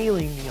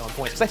nailing me on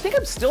points, because I think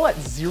I'm still at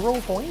 0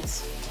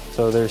 points.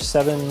 So there's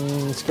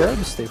 7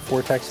 Scarabs, they have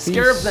 4 attacks apiece.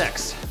 Scarab's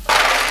next.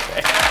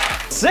 Okay.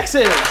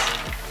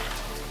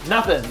 6s!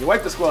 Nothing, you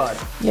wipe the squad.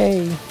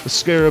 Yay. The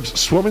Scarabs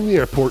swarming the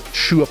airport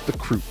chew up the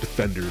Kroot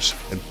defenders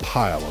and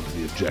pile onto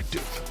the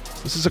objective.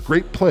 This is a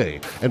great play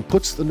and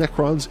puts the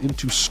Necrons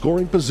into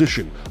scoring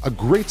position, a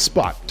great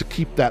spot to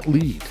keep that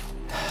lead.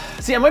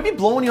 See, I might be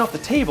blowing you off the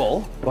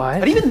table, What?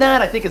 but even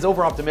that I think is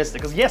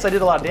over-optimistic, because yes, I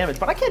did a lot of damage,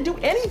 but I can't do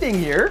anything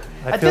here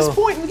at this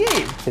point in the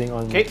game. Hitting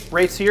on... Okay,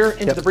 Wraiths here,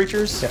 into Yep. the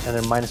Breachers. Yeah, and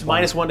then -1.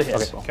 -1 to hit.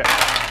 Okay, cool. Okay.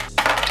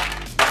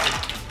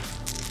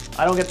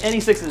 I don't get any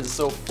 6s,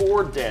 so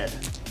 4 dead.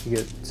 You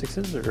get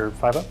 6s or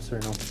 5-ups or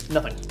no?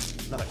 Nothing.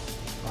 Nothing.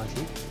 On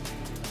sheet.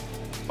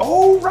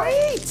 Oh,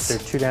 right! They're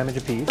 2 damage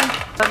apiece.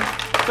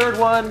 3rd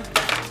one.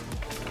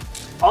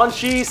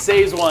 Anshi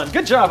saves 1.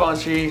 Good job,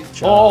 Anshi.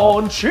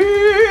 job.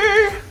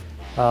 Anshi!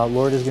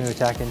 Lord is going to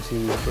attack into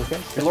those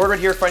guys. Your Lord right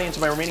here fighting into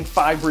my remaining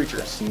 5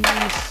 Breachers.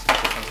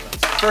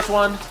 First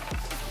one.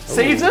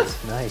 Saves it.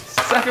 Nice.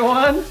 Second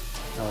one.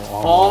 Oh,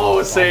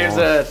 Almost saves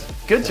it.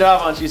 Good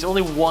job, Anshi. So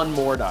only 1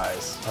 more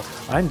dies.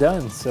 I'm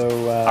done, so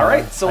All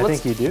right, so I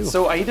let's, think you do.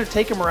 So I either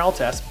take a morale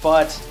test,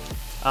 but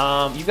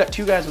you've got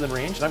 2 guys within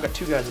range, and I've got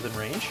 2 guys within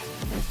range.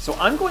 So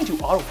I'm going to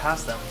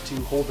auto-pass them to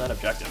hold that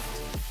objective.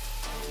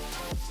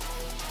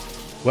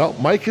 Well,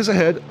 Mike is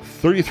ahead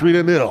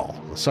 33-0.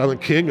 The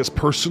Silent King has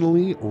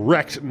personally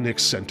wrecked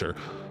Nyx Center,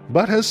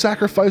 but has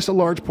sacrificed a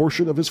large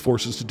portion of his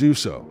forces to do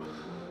so.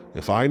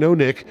 If I know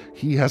Nick,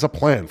 he has a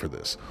plan for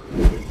this.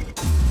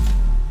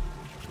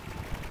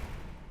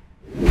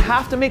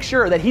 Have to make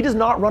sure that he does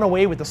not run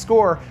away with the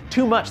score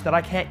too much that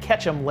I can't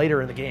catch him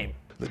later in the game.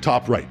 The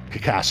top right,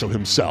 Kikasso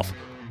himself,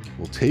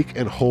 will take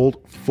and hold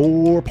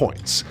 4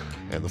 points,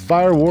 and the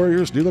Fire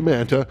Warriors near the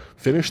Manta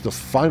finish the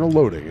final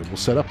loading and will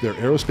set up their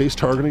aerospace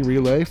targeting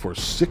relay for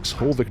 6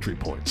 whole victory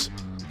points.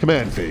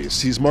 Command phase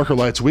sees marker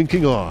lights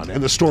winking on,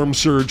 and the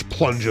Stormsurge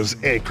plunges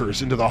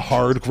anchors into the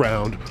hard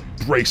ground,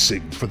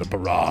 bracing for the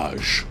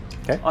barrage.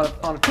 Okay. On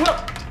a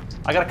 2-up,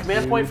 I got a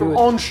command point from do it.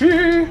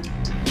 Anshi.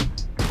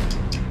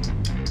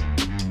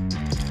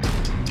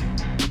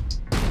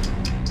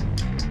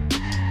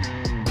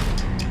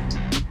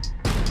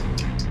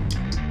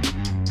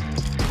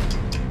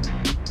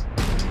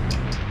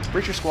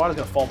 Breacher squad is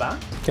going to fall back.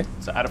 Okay.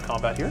 So out of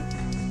combat here.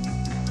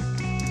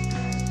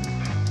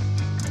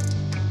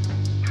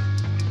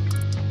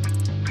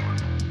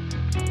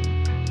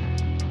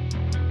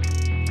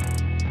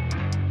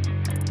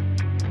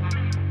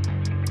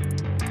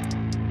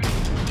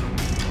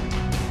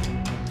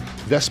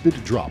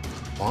 Vespid drop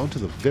onto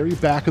the very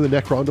back of the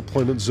Necron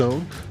deployment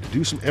zone to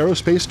do some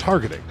aerospace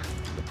targeting.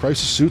 The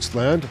Crisis Suits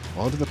land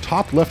onto the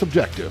top left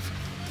objective,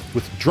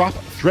 with drop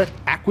threat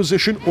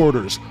acquisition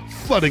orders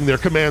flooding their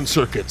command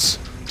circuits.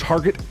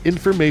 Target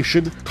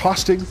information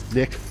costing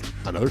Nick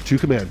another 2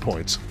 command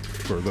points.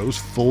 for those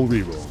full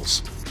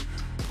rerolls.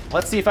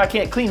 Let's see if I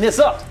can't clean this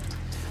up.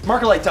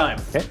 Marker light time.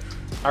 Okay.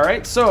 All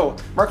right, so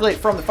marker light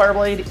from the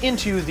Fireblade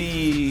into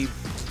the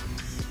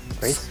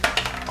Grace.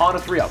 On a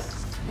 3-up.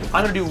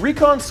 I'm gonna do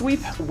recon sweep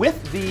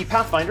with the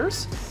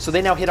Pathfinders, so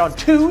they now hit on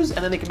 2s,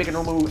 and then they can make a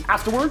normal move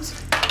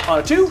afterwards. On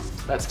a 2,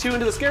 that's 2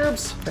 into the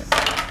Scarabs. Okay.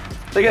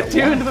 They get 2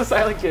 into the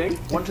Silent King,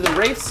 1 to the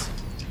Wraiths,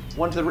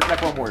 1 to the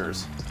Necron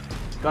Warriors.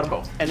 Got them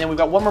both. And then we've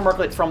got one more marker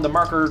light from the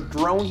marker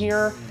drone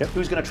here,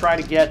 who's gonna try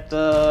to get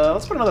the,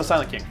 let's put another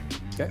Silent King.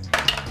 Okay.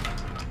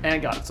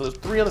 And got it, so there's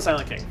 3 on the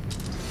Silent King.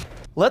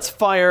 Let's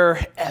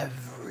fire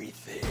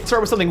everything.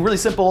 Start with something really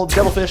simple,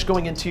 Devilfish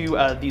going into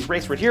these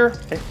Wraiths right here.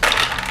 Okay.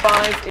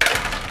 5,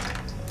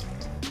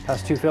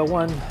 Pass 2, fail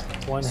 1.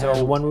 One So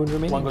has 1 wound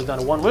remaining. 1 goes down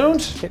to 1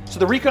 wound. Okay. So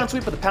the recon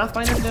sweep with the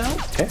Pathfinders now,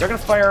 Okay. they're gonna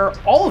fire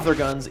all of their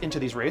guns into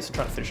these Wraiths and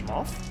try to finish them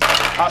off.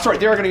 Sorry,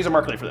 they are gonna use a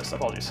marker light for this,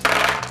 apologies.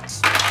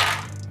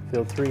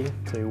 Failed 3,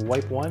 so you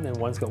wipe 1, and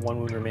 1's got 1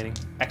 wound remaining.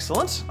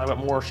 Excellent, I've got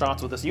more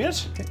shots with this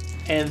unit. Okay.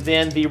 And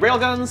then the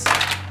railguns.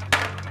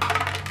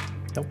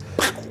 Nope.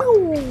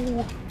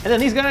 And then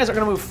these guys are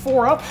gonna move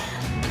 4 up.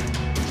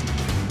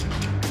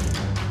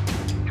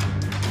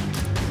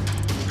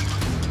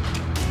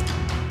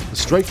 The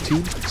strike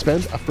team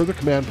spend a further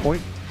command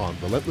point on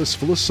Relentless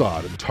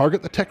Philisad and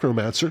target the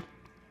Technomancer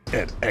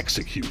and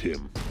execute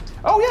him.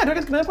 Oh yeah, do I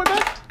get the command point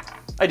back?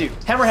 I do.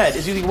 Hammerhead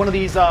is using one of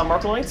these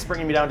marker lights,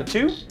 bringing me down to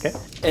 2. Okay.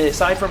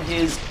 Aside from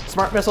his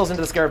smart missiles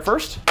into the Scarab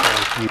first.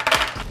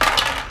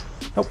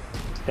 Nope.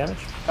 Damage.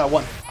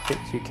 1. Okay,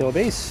 so you kill a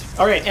base.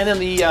 All right, and then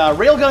the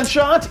railgun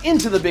shot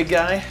into the big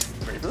guy.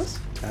 Ready for this?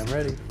 I'm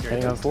ready.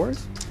 Heading on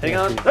 4s? Hang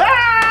on.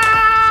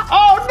 Ah!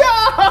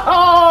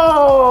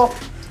 Oh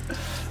no!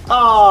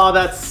 Oh,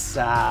 that's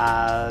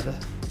sad.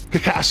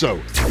 Picasso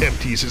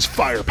empties his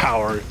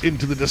firepower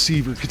into the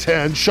Deceiver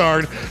Catan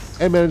shard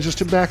and manages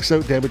to max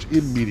out damage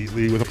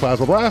immediately with a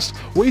Plasma Blast,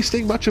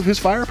 wasting much of his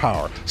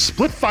firepower.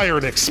 Split fire,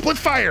 Nick, split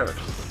fire!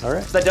 All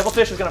right. So that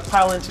Devilfish is going to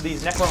pile into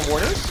these Necron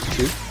Warriors.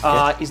 2.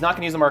 He's not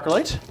going to use the marker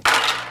light.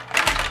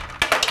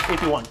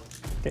 AP1.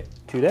 Okay,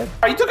 2 dead.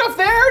 Oh, you took off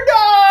there?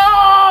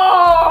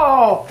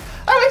 No!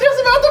 I was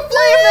just about to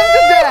flame them to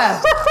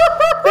death!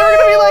 They're going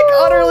to be like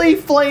utterly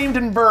flamed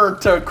and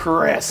burnt to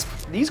crisp.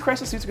 These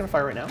crisis suits are going to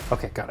fire right now.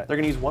 Okay, got it. They're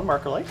going to use 1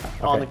 marker light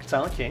on the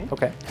Silent King.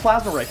 Okay.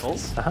 Plasma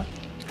rifles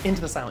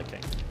into the Silent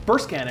King.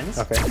 Burst cannons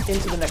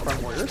into the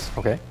Necron Warriors.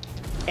 Okay.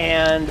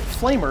 And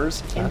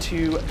flamers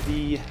into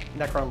the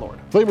Necron Lord.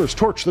 Flamers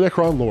torch the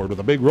Necron Lord with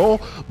a big roll,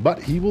 but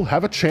he will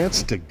have a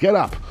chance to get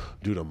up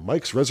due to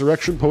Mike's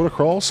resurrection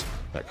protocols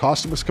that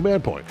cost him his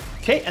command point.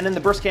 Okay, and then the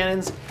burst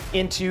cannons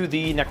into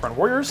the Necron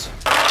Warriors.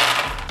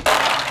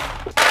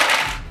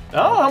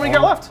 Oh, how many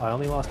got left? I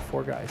only lost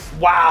 4 guys.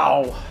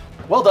 Wow.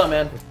 Well done,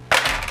 man.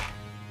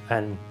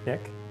 And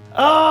Nick?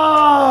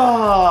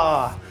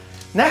 Ah!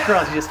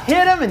 Necrons, you just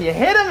hit them and you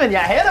hit them and you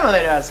hit them and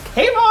they just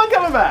keep on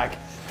coming back.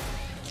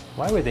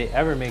 Why would they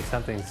ever make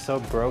something so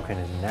broken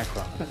as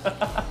Necron?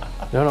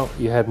 No,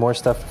 you had more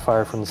stuff to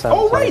fire from the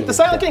Silent King. Oh, right, the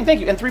Silent King, thank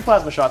you. And 3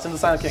 plasma shots in the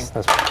Silent King.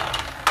 That's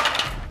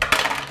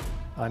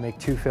I make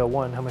 2, fail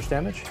 1. How much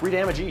damage? 3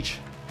 damage each.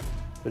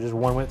 So just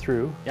 1 went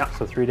through. Yeah.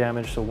 So 3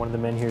 damage. So one of the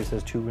men here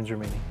says 2 wounds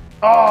remaining.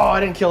 Oh, I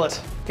didn't kill it.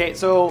 Okay,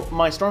 so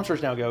my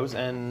Stormsurge now goes,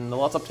 and the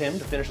lot's up to him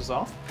to finish this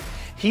off.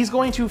 He's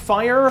going to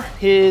fire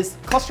his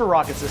cluster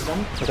rocket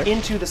system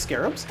into the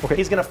Scarabs. Okay.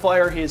 He's going to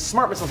fire his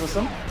smart missile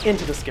system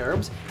into the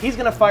Scarabs. He's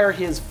going to fire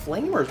his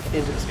flamers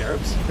into the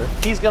Scarabs. Sure.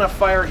 He's going to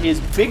fire his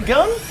big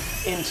gun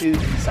into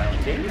the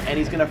Silent King, and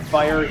he's going to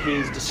fire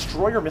his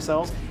destroyer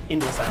missiles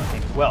into the Silent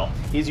King as well.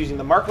 He's using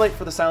the mark light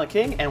for the Silent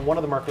King and one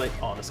of the mark light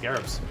on the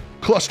Scarabs.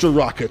 Cluster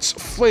rockets,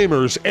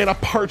 flamers, and a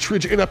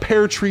partridge in a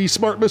pear tree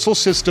smart missile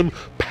system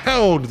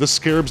pound the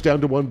Scarabs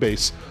down to 1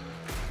 base.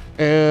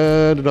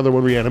 And another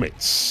one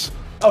reanimates.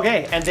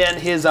 Okay, and then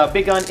his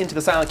big gun into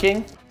the Silent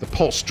King. The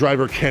pulse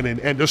driver cannon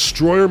and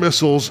destroyer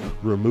missiles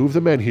remove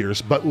the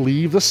menhirs, but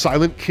leave the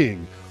Silent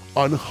King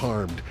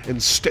unharmed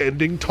and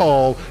standing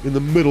tall in the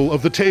middle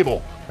of the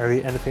table. Are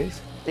we end of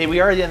phase? Hey, we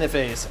are at the end of the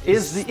phase.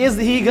 Is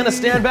he gonna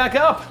stand back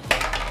up?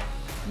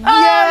 Yes! Ah,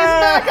 he's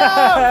back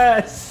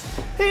up!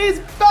 He's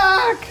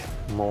back!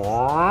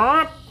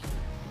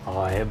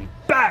 I am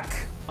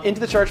back! Into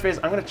the charge phase,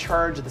 I'm going to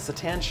charge the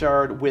Satan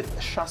Shard with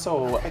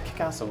Picasso.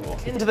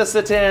 Into the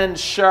Satan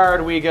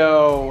Shard we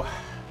go.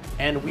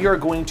 And we are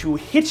going to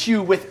hit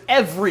you with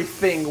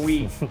everything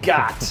we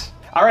got.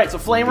 All right, so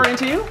Flamer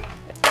into you.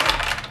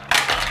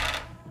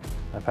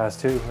 I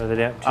passed 2. Are the 2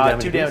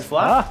 damage? 2 damage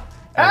flat.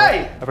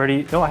 Hey! I've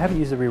already, no, I haven't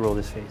used the reroll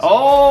this phase.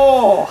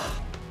 Oh!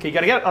 Okay, you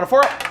gotta get it on a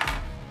 4-up.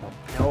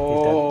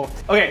 No.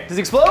 Okay, does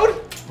he explode?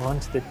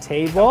 Onto the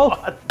table.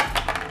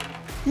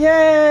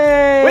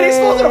 Yay! Wait, he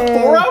explodes on a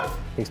 4-up?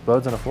 He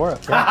explodes on a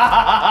 4-up.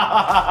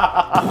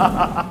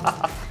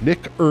 Yeah.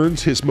 Nick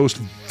earns his most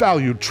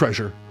valued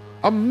treasure,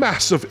 a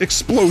massive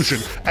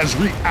explosion as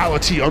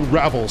reality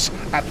unravels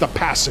at the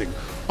passing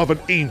of an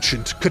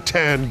ancient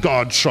Catan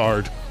god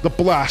shard. The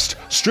blast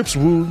strips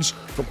wounds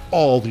from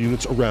all the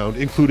units around,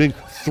 including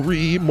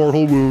 3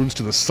 mortal wounds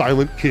to the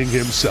Silent King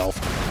himself.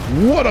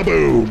 What a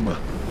boom!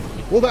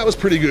 Well, that was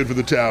pretty good for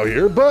the Tau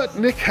here, but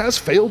Nick has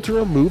failed to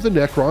remove the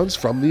Necrons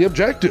from the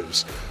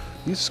objectives.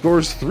 He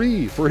scores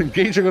 3 for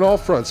engaging on all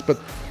fronts, but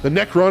the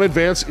Necron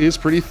advance is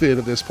pretty thin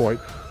at this point.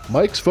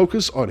 Mike's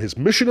focus on his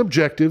mission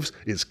objectives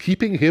is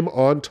keeping him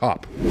on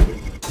top.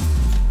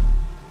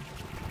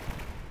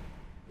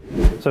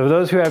 So for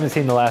those who haven't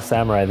seen The Last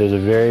Samurai, there's a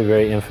very,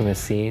 very infamous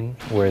scene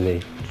where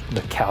they're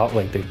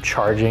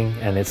charging,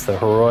 and it's the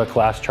heroic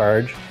last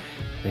charge.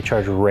 They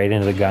charge right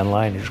into the gun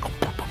line. And just go,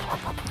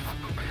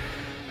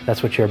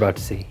 that's what you're about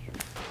to see.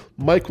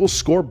 Mike will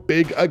score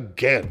big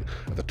again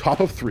at the top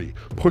of 3,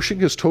 pushing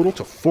his total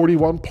to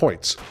 41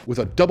 points with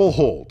a double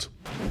hold.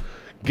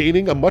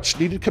 Gaining a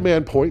much-needed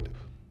command point,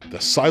 the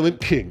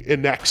Silent King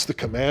enacts the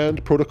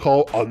command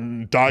protocol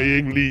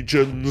Undying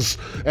Legions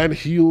and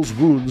heals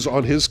wounds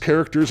on his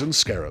characters and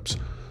scarabs.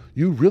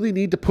 You really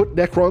need to put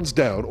Necrons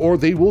down or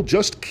they will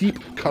just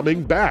keep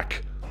coming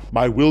back.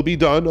 My will be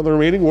done on the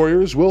remaining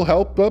warriors will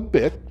help a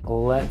bit.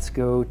 Let's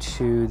go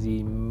to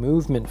the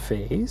movement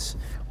phase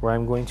where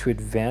I'm going to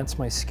advance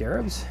my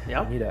scarabs.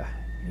 Yep. I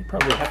need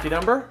probably a hefty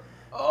number.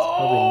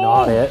 Probably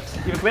not it.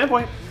 Give a command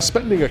point.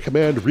 Spending a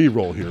command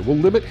reroll here will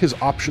limit his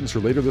options for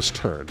later this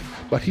turn,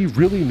 but he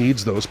really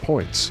needs those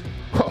points.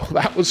 Oh,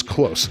 that was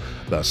close.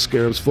 The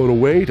scarabs float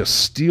away to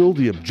steal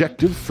the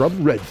objective from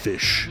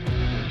Redfish.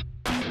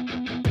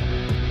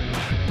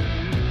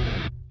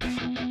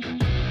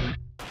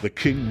 The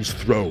King's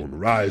throne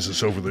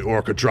rises over the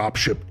Orca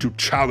dropship to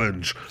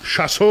challenge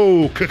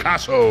Chasseau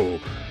Picasso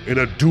in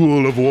a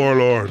duel of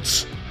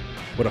warlords.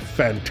 What a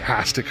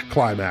fantastic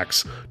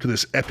climax to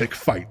this epic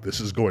fight this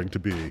is going to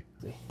be.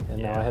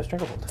 And now I have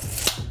Stranglehold.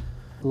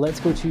 Let's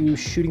go to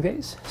shooting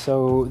phase.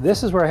 So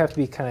this is where I have to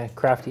be kind of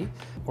crafty.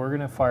 We're going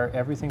to fire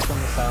everything from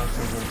the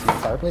silencer into the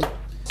fireblade.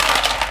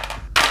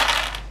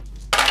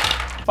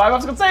 5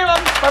 bucks can save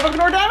him. 5 bucks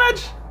more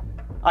damage.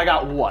 I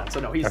got 1, so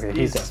no, he's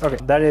dead.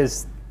 Okay, that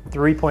is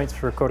 3 points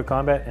for Code of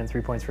Combat and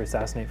 3 points for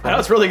Assassinate. I know,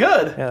 it's really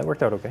good. Yeah, that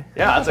worked out okay.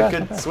 Yeah, that's a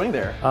good swing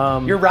there.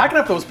 You're racking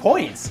up those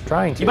points.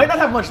 Trying to. You might not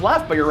have much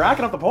left, but you're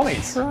racking up the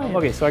points.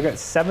 Okay, so I got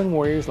 7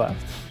 warriors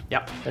left.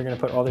 Yep. They're going to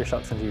put all their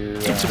shots into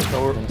your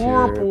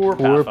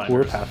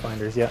poor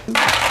Pathfinders. Yeah.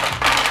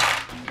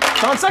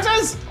 On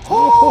 6s!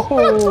 Oh,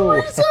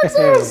 3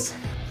 6s!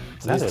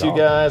 These 2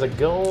 guys are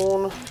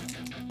gone.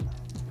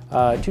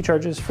 2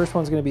 charges. First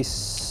one's going to be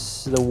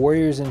the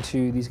warriors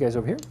into these guys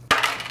over here.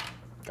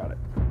 Got it.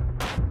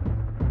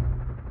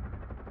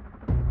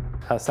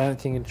 Silent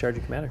King in charge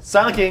of commander.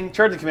 Silent King,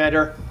 charge the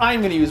commander. I'm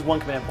going to use 1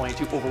 command point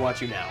to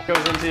overwatch you now.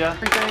 Goes into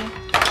everything.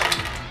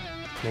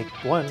 Make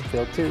 1,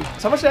 failed 2. So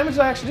how much damage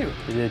did I actually do?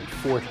 You did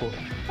 4 total.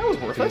 That was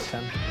worth it.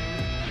 10. You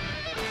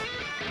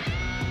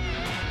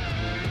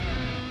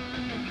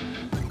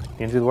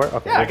gonna do the work?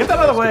 Okay. Yeah, get that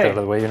out of the way. Get that out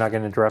of the way. You're not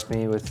going to interrupt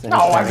me with. No,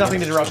 I have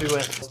nothing to interrupt you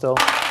with. Still.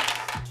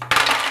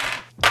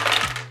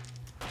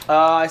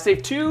 I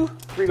save 2,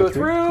 3 go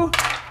through,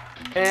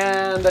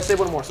 and I save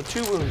 1 more, so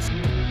 2 wounds.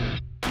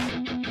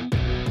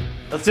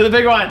 Let's do the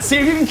big one. See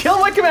if you can kill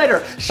my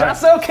commander.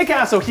 Chasseau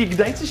Picasso. He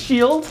ignites his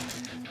shield.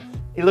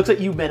 He looks at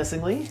you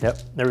menacingly. Yep,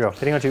 there we go.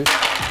 Hitting on 2s.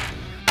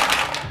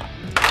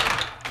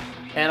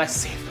 And I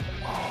save them.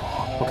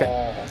 Oh. Okay.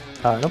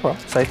 No problem.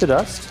 Scythe to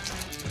dust.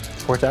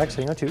 4 attacks,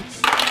 hitting on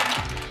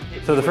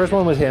 2s. So the first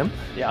one was him.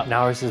 Yeah.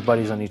 Now it's his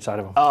buddies on each side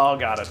of him. Oh,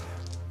 got it.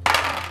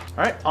 All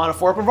right, on a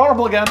 4-up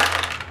invulnerable again.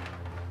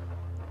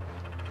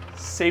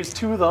 Saves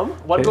 2 of them.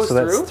 1 goes so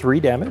through. That's 3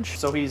 damage.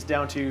 So he's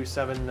down to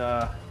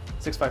 7,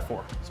 6, 5,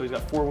 4. So he's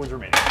got 4 wounds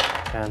remaining.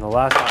 And the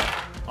last one.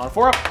 On a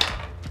 4-up.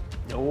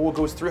 No, it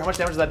goes through. How much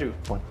damage does that do?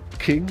 1.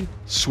 King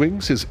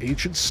swings his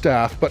ancient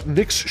staff, but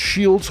Nick's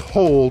shields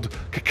hold.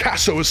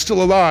 Picasso is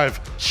still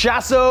alive.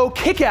 Chasseau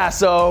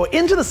Picasso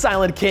into the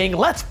Silent King.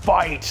 Let's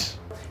fight.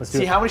 Let's do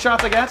See it. how many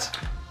shots I get?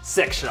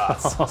 6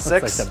 shots. 6.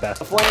 Like the best.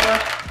 The flamer.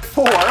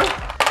 4,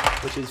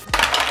 which is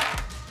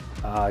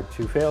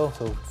 2 fail,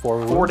 so 4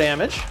 wounds. 4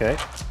 damage. Okay.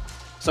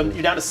 So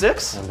you're down to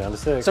 6. I'm down to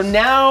 6. So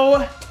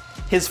now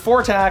his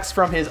 4 attacks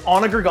from his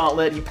Onager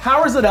Gauntlet. He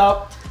powers it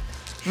up.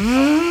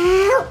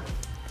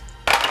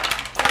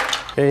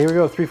 Okay, here we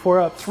go. 3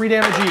 4-ups. 3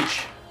 damage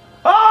each.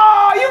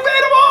 Oh, you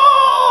made them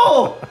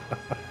all!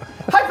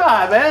 High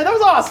five, man. That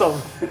was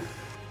awesome.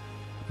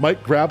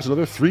 Mike grabs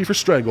another 3 for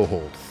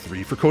Stranglehold,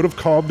 3 for Code of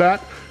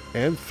Combat,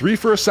 and 3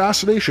 for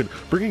Assassination,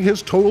 bringing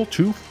his total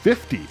to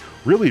 50,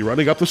 really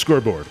running up the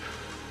scoreboard.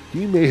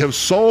 He may have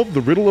solved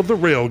the riddle of the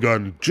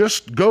railgun.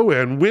 Just go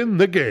and win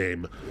the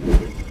game.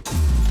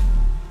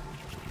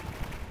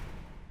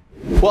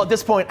 Well, at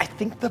this point, I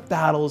think the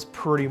battle is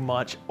pretty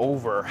much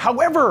over.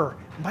 However,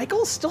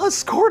 Michael still has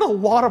scored a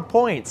lot of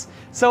points.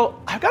 So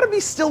I've got to be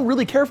still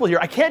really careful here.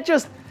 I can't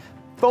just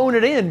phone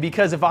it in,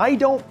 because if I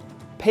don't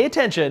pay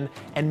attention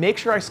and make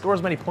sure I score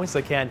as many points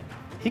as I can,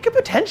 he could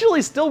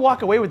potentially still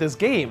walk away with this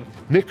game.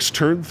 Nick's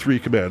turn 3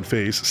 command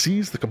phase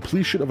sees the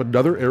completion of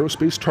another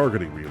aerospace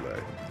targeting relay,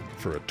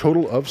 for a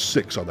total of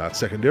 6 on that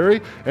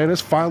secondary, and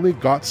has finally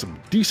got some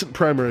decent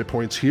primary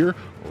points here,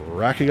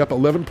 racking up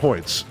 11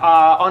 points.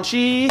 On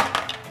Chi,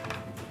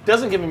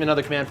 Doesn't give him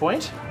another command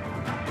point.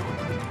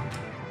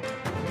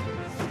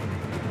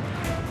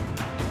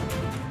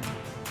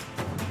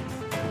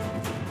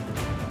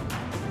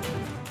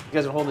 You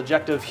guys are holding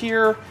objective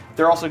here.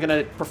 They're also going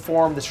to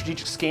perform the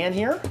strategic scan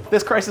here.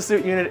 This crisis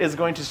suit unit is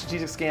going to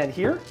strategic scan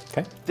here.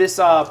 Okay. This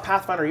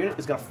Pathfinder unit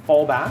is going to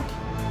fall back.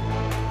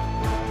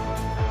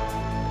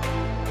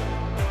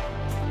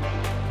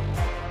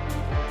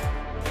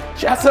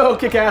 Chasso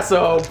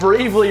Kikasso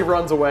bravely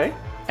runs away.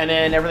 And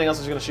then everything else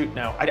is going to shoot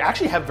now. I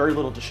actually have very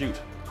little to shoot,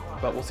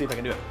 but we'll see if I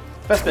can do it.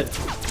 Best spin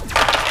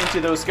into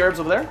those scarabs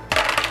over there.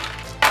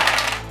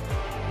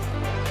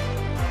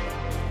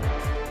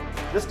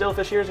 This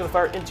Devilfish here is going to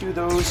fire into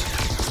those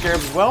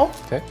scarabs as well.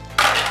 Okay.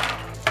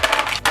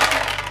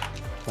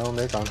 Well,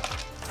 they're gone.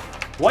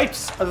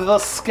 Wipes the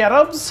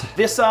scarabs.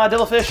 This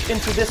Devilfish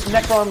into this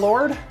Necron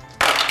Lord.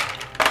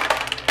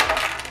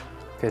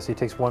 Okay, so he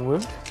takes 1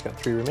 wound. He's got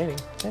 3 remaining.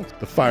 Thanks.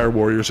 The Fire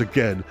Warriors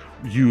again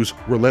use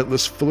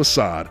Relentless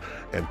Philosade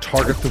and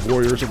target the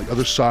warriors on the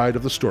other side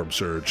of the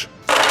Stormsurge.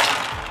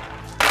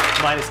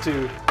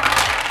 -2.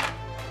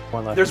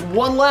 1 left. There's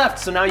 1 left,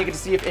 so now you get to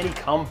see if any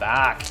come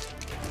back.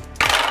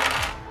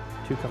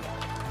 2 come back.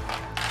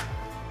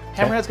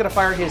 Hammerhead's going to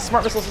fire his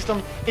smart missile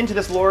system into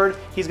this Lord.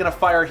 He's going to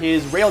fire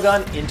his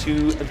railgun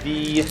into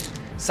the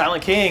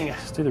Silent King.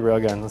 Let's do the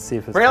railgun. Let's see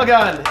if it's...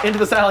 Railgun into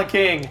the Silent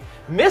King.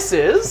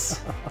 Misses.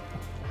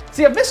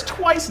 See, I've missed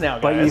twice now,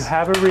 guys. But you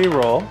have a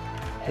reroll.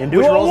 Which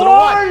rolls it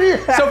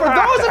a 1. So for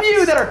those of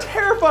you that are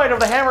terrified of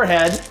the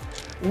Hammerhead,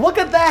 look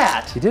at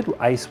that. You did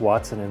Ice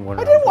Watson in one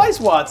I round. did Weiss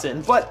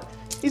Watson, but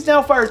he's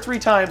now fired 3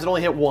 times and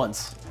only hit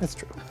once. That's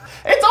true.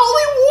 It's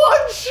only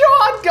 1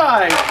 shot,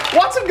 guys.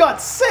 Watson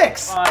got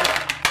 6.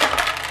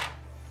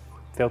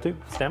 Fail 2.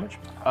 It's damage.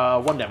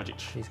 1 damage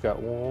each. He's got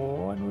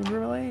 1 wound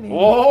remaining.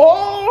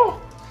 Oh!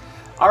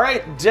 All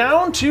right,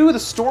 down to the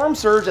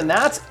Stormsurge, and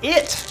that's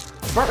it.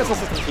 Smart missile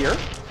system here.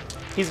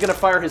 He's gonna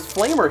fire his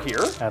flamer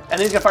here, and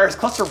then he's gonna fire his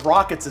cluster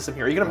rocket system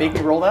here. Are you gonna make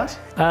me roll that?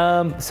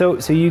 So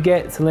you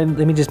get, so let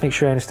me just make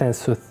sure I understand.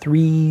 So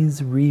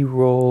 3s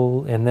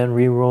re-roll, and then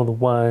re-roll the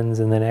 1s,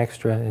 and then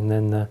extra, and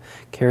then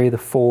carry the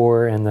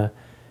 4, and the,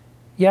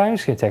 yeah, I'm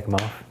just gonna take them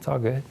off. It's all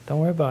good, don't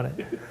worry about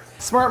it.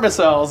 Smart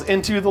missiles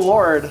into the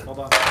Lord. Hold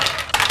on.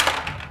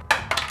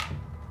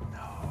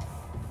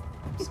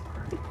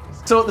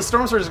 So the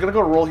Stormsurge is going to go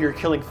roll here,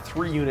 killing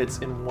 3 units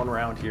in 1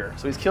 round here.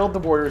 So he's killed the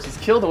Warriors, he's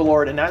killed the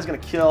Lord, and now he's going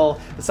to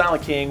kill the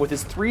Silent King with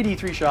his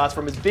 3d3 shots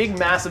from his big,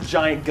 massive,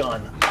 giant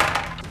gun.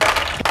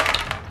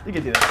 You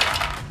can do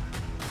that.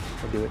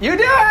 I'll do it. You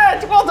did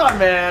it! Well done,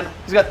 man.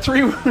 He's got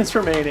 3 wounds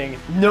remaining.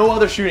 No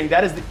other shooting.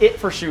 That is it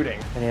for shooting.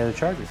 Any other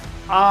charges?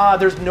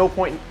 There's no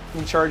point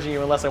in charging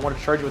you unless I want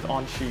to charge you with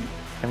On-Chi.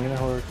 I'm going to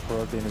hold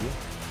the interview.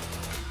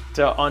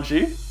 To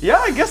On-Chi? Yeah,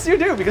 I guess you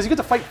do, because you get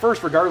to fight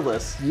first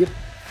regardless. Yep.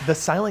 The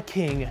Silent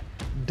King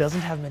doesn't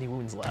have many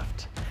wounds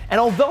left. And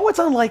although it's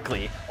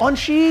unlikely,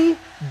 On-Chi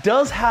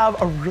does have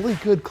a really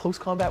good close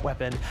combat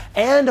weapon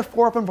and a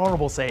 4-up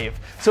invulnerable save.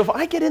 So if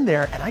I get in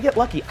there and I get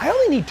lucky, I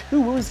only need 2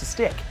 wounds to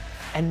stick.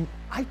 And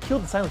I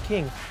killed the Silent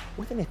King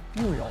with an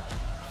ethereal.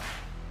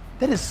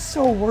 That is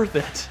so worth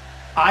it.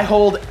 I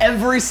hold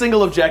every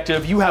single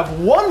objective. You have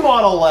 1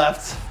 model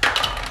left.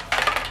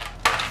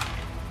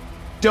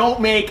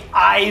 Don't make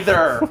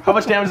either. How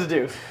much damage does it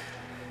do?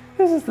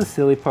 This is the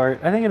silly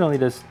part. I think it only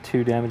does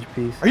 2 damage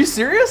apiece. Are you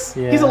serious?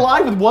 Yeah. He's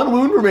alive with 1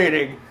 wound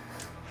remaining.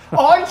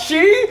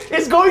 On-Chi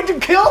is going to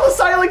kill the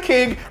Silent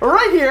King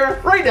right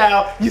here, right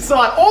now. You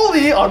saw it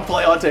only on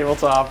Play on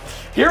Tabletop.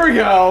 Here we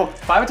go.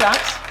 5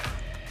 attacks.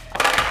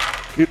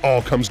 It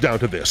all comes down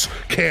to this.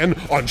 Can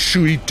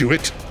On-Shui do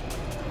it?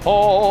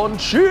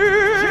 On-Chi!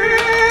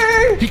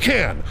 He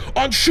can.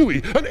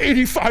 On-Shui, an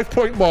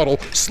 85-point model,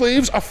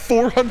 slaves a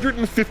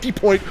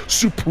 450-point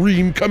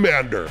Supreme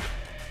Commander.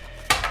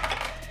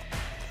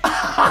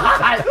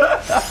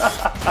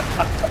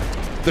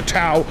 The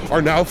Tau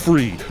are now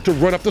free to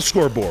run up the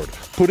scoreboard,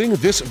 putting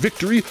this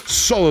victory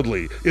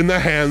solidly in the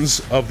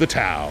hands of the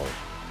Tau.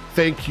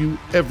 Thank you,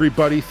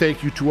 everybody.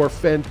 Thank you to our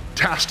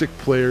fantastic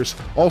players.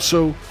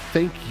 Also,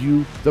 thank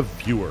you, the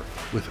viewer,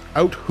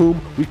 without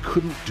whom we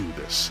couldn't do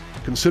this.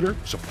 Consider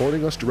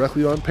supporting us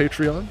directly on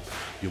Patreon.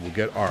 You will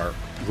get our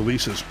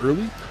releases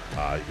early.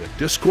 You get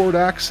Discord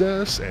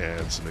access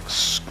and some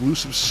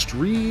exclusive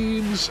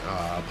streams,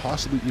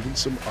 possibly even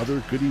some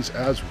other goodies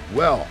as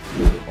well.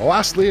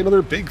 Lastly,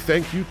 another big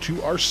thank you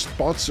to our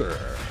sponsor,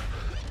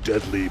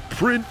 Deadly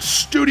Print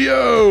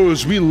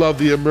Studios. We love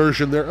the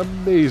immersion their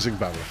amazing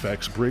battle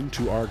effects bring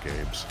to our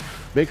games.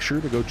 Make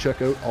sure to go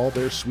check out all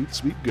their sweet,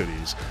 sweet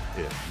goodies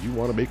if you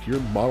want to make your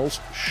models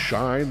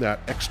shine that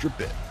extra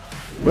bit.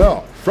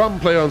 Well, from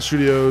Play On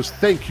Studios,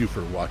 thank you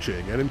for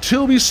watching, and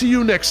until we see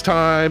you next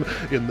time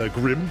in the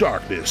grim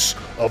darkness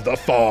of the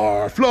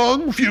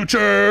far-flung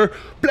future,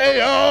 play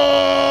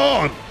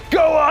on!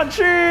 Go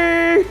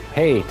On-Chi!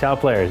 Hey, Tau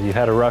players, you've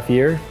had a rough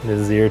year. This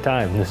is your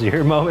time. This is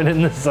your moment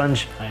in the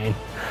sunshine.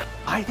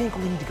 I think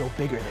we need to go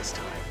bigger this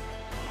time.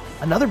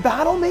 Another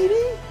battle,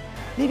 maybe?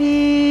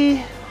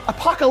 Maybe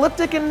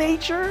apocalyptic in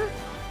nature?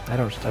 I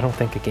don't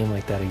think a game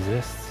like that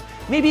exists.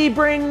 Maybe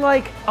bring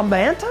like a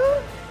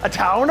Manta? A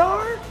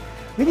Taunar?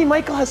 Maybe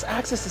Micahel has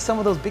access to some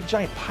of those big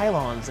giant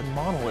pylons and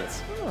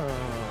monoliths.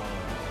 Huh.